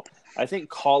people. I think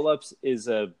call-ups is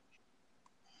a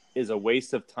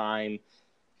waste of time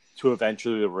to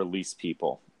eventually release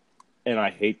people. And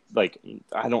I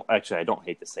don't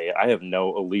hate to say it. I have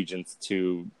no allegiance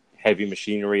to heavy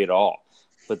machinery at all.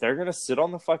 But they're going to sit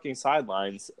on the fucking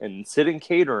sidelines and sit in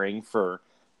catering for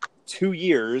 2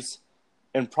 years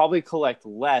and probably collect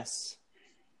less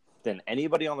than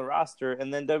anybody on the roster.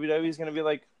 And then WWE is going to be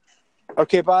like,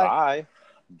 okay, bye.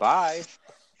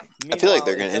 I feel like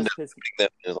they're going to end up putting them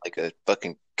in like a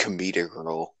fucking comedic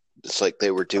role. Just like they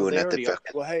were doing at the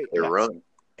fucking run.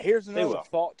 Here's another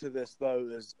thought to this, though,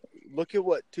 is look at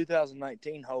what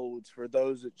 2019 holds for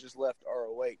those that just left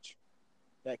ROH.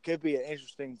 That could be an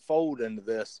interesting fold into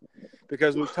this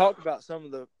because we've talked about some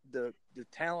of the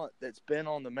talent that's been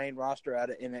on the main roster out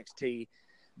of NXT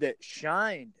that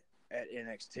shined at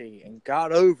NXT and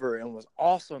got over and was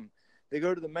awesome. They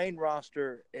go to the main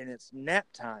roster and it's nap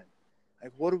time.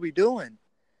 Like, what are we doing?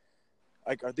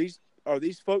 Like, are these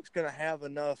folks going to have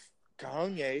enough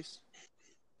cojones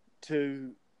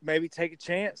to maybe take a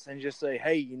chance and just say,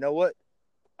 hey, you know what?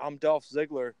 I'm Dolph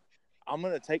Ziggler. I'm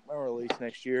going to take my release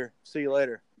next year. See you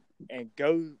later. And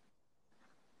go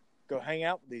hang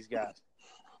out with these guys.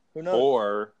 Who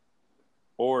knows?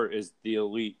 Or is the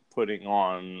Elite putting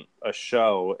on a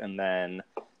show and then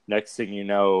next thing you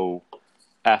know,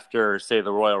 after, say,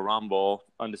 the Royal Rumble,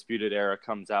 Undisputed Era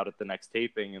comes out at the next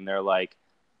taping and they're like,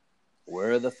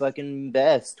 we're the fucking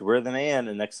best. We're the man.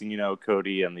 And next thing you know,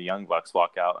 Cody and the Young Bucks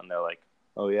walk out and they're like,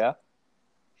 oh, yeah?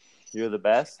 You're the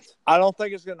best? I don't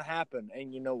think it's going to happen.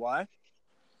 And you know why?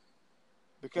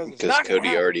 Because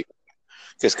Cody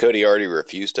already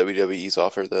refused WWE's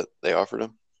offer that they offered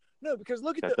him. No, because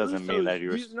look at the Usos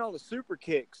using all the super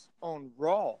kicks on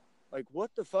Raw. Like,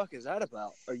 what the fuck is that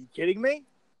about? Are you kidding me?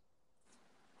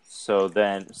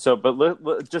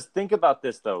 But just think about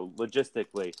this, though,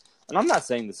 logistically. And I'm not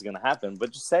saying this is going to happen, but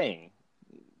just saying,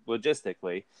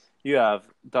 logistically, you have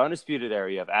the Undisputed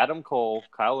Era. You have Adam Cole,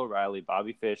 Kyle O'Reilly,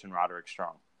 Bobby Fish, and Roderick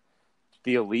Strong.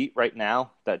 The Elite right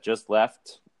now that just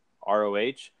left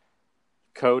ROH,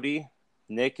 Cody,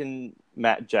 Nick and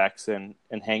Matt Jackson,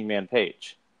 and Hangman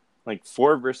Page. Like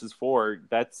 4 versus 4,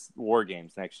 that's War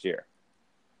Games next year.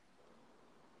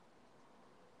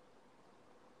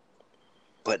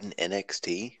 But in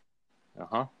NXT?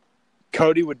 Uh-huh.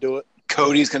 Cody would do it.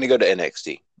 Cody's going to go to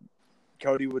NXT.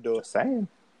 Cody would do it. Just saying.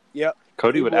 Yep.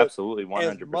 Cody would absolutely 100% do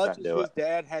it. As much as his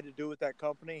dad had to do with that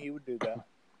company, he would do that.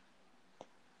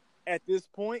 At this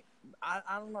point, I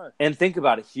don't know. And think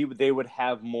about it. They would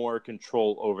have more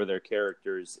control over their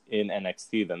characters in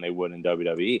NXT than they would in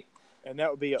WWE. And that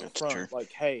would be up front. True.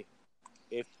 Like, hey,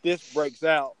 if this breaks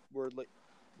out, we're like...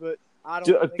 But I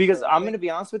don't because I'm going to be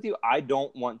honest with you, I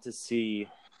don't want to see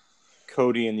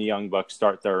Cody and the Young Bucks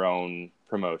start their own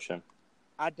promotion.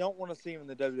 I don't want to see him in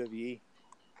the WWE.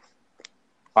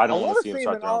 I don't want to see him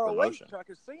start their own promotion. So I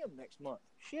can see him next month.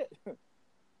 Shit.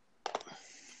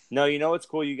 No, you know what's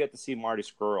cool? You get to see Marty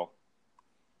Scurll.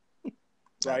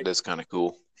 Right. That's kind of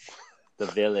cool. The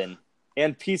villain.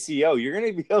 And PCO. You're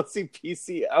going to be able to see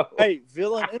PCO. Hey,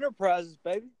 Villain Enterprises,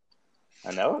 baby.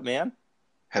 I know it, man.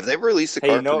 Have they released the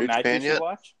card for New Japan yet?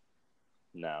 Watch?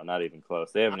 No, not even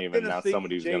close. They haven't I'm even gonna announced see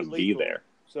somebody who's Jay going to be Lethal, there.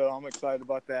 So I'm excited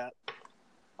about that.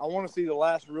 I want to see The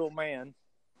Last Real Man.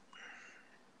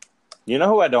 You know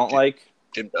who I don't like?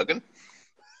 Jim Duggan?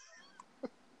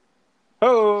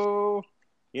 Oh,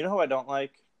 you know who I don't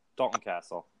like? Dalton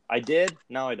Castle. I did.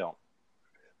 Now I don't.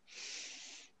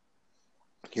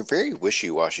 You're very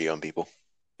wishy-washy on people.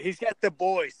 He's got the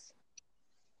voice.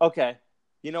 Okay.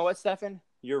 You know what, Stefan?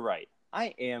 You're right.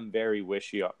 I am very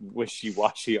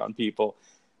wishy-washy on people.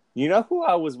 You know who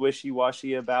I was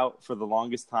wishy-washy about for the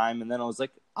longest time? And then I was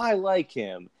like, I like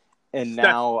him. And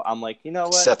now I'm like, you know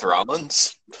what? Seth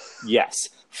Rollins? Yes.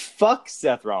 Fuck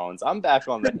Seth Rollins. I'm back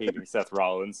on the hating Seth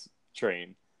Rollins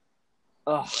train.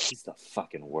 Ugh, he's the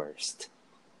fucking worst.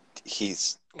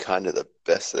 He's kind of the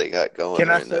best they got going Can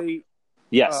I right now. say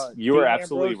Yes, you Dean are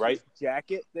absolutely Ambrose's right.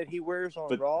 jacket that he wears on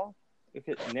But- Raw?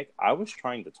 Okay, Nick, I was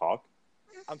trying to talk.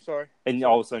 I'm sorry. And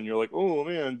all of a sudden you're like, oh,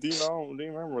 man, Dean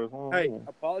Ambrose. Oh. Hey,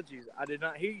 apologies. I did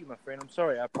not hear you, my friend. I'm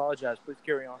sorry. I apologize. Please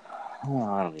carry on. Oh,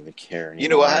 I don't even care anymore. You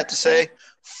know what I had to say?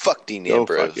 Fuck Dean Go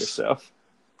Ambrose. fuck yourself.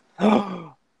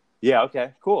 Yeah,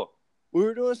 okay, cool. We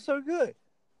were doing so good.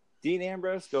 Dean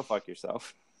Ambrose, go fuck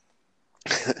yourself.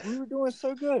 We were doing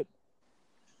so good.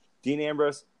 Dean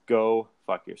Ambrose, go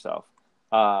fuck yourself.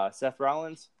 Seth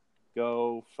Rollins,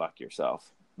 go fuck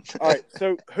yourself. All right.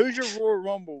 So, who's your Royal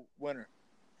Rumble winner?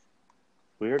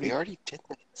 We We already did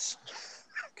this.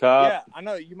 Yeah, I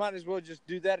know. You might as well just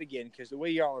do that again because the way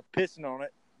y'all are pissing on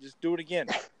it, just do it again.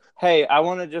 Hey, I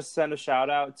want to just send a shout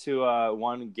out to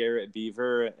one Garrett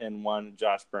Beaver and one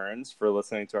Josh Burns for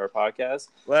listening to our podcast.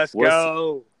 Let's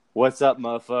go. What's up,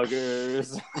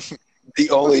 motherfuckers? The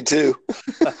only two.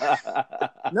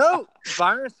 No,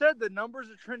 Byron said the numbers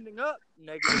are trending up.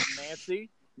 Negative Nancy.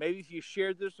 Maybe if you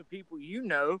shared this with people you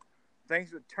know,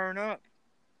 things would turn up.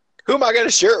 Who am I going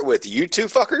to share it with? You two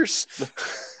fuckers?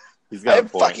 He's I got a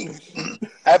have point.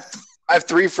 I have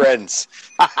 3 friends.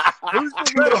 Who's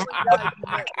the wrestling guy you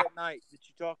met that night that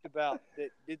you talked about that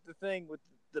did the thing with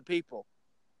the people?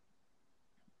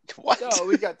 What? Oh,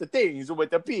 we got the things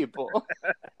with the people.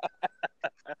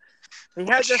 He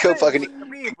had the Go thing fucking- with the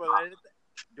people.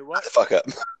 Do what? Shut the fuck up.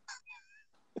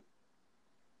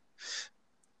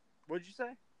 What'd you say?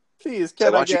 Please, So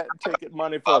can why I don't you- get ticket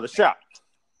money for the shop?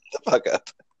 Shut the fuck up.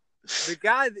 The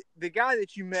guy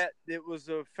that you met that was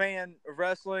a fan of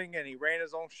wrestling and he ran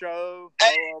his own show. Blah,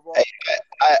 blah, blah.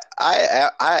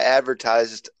 I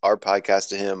advertised our podcast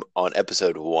to him on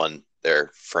episode 1, their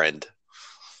friend.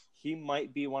 He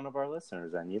might be one of our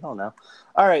listeners, and you don't know.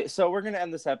 All right, so we're going to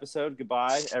end this episode.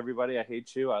 Goodbye, everybody. I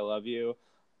hate you. I love you.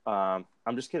 I'm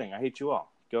just kidding. I hate you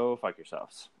all. Go fuck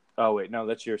yourselves. Oh, wait. No,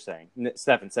 that's your saying.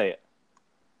 Stefan, say it.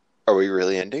 Are we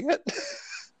really ending it?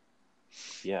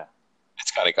 Yeah. It's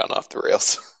kind of gone off the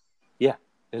rails. Yeah.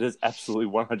 It is absolutely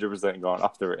 100% gone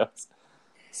off the rails.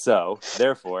 So,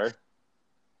 therefore,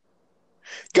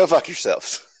 Go fuck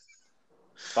yourselves.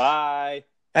 bye.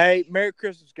 Hey, Merry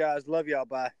Christmas, guys. Love y'all.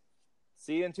 Bye.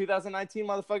 See you in 2019,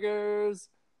 motherfuckers.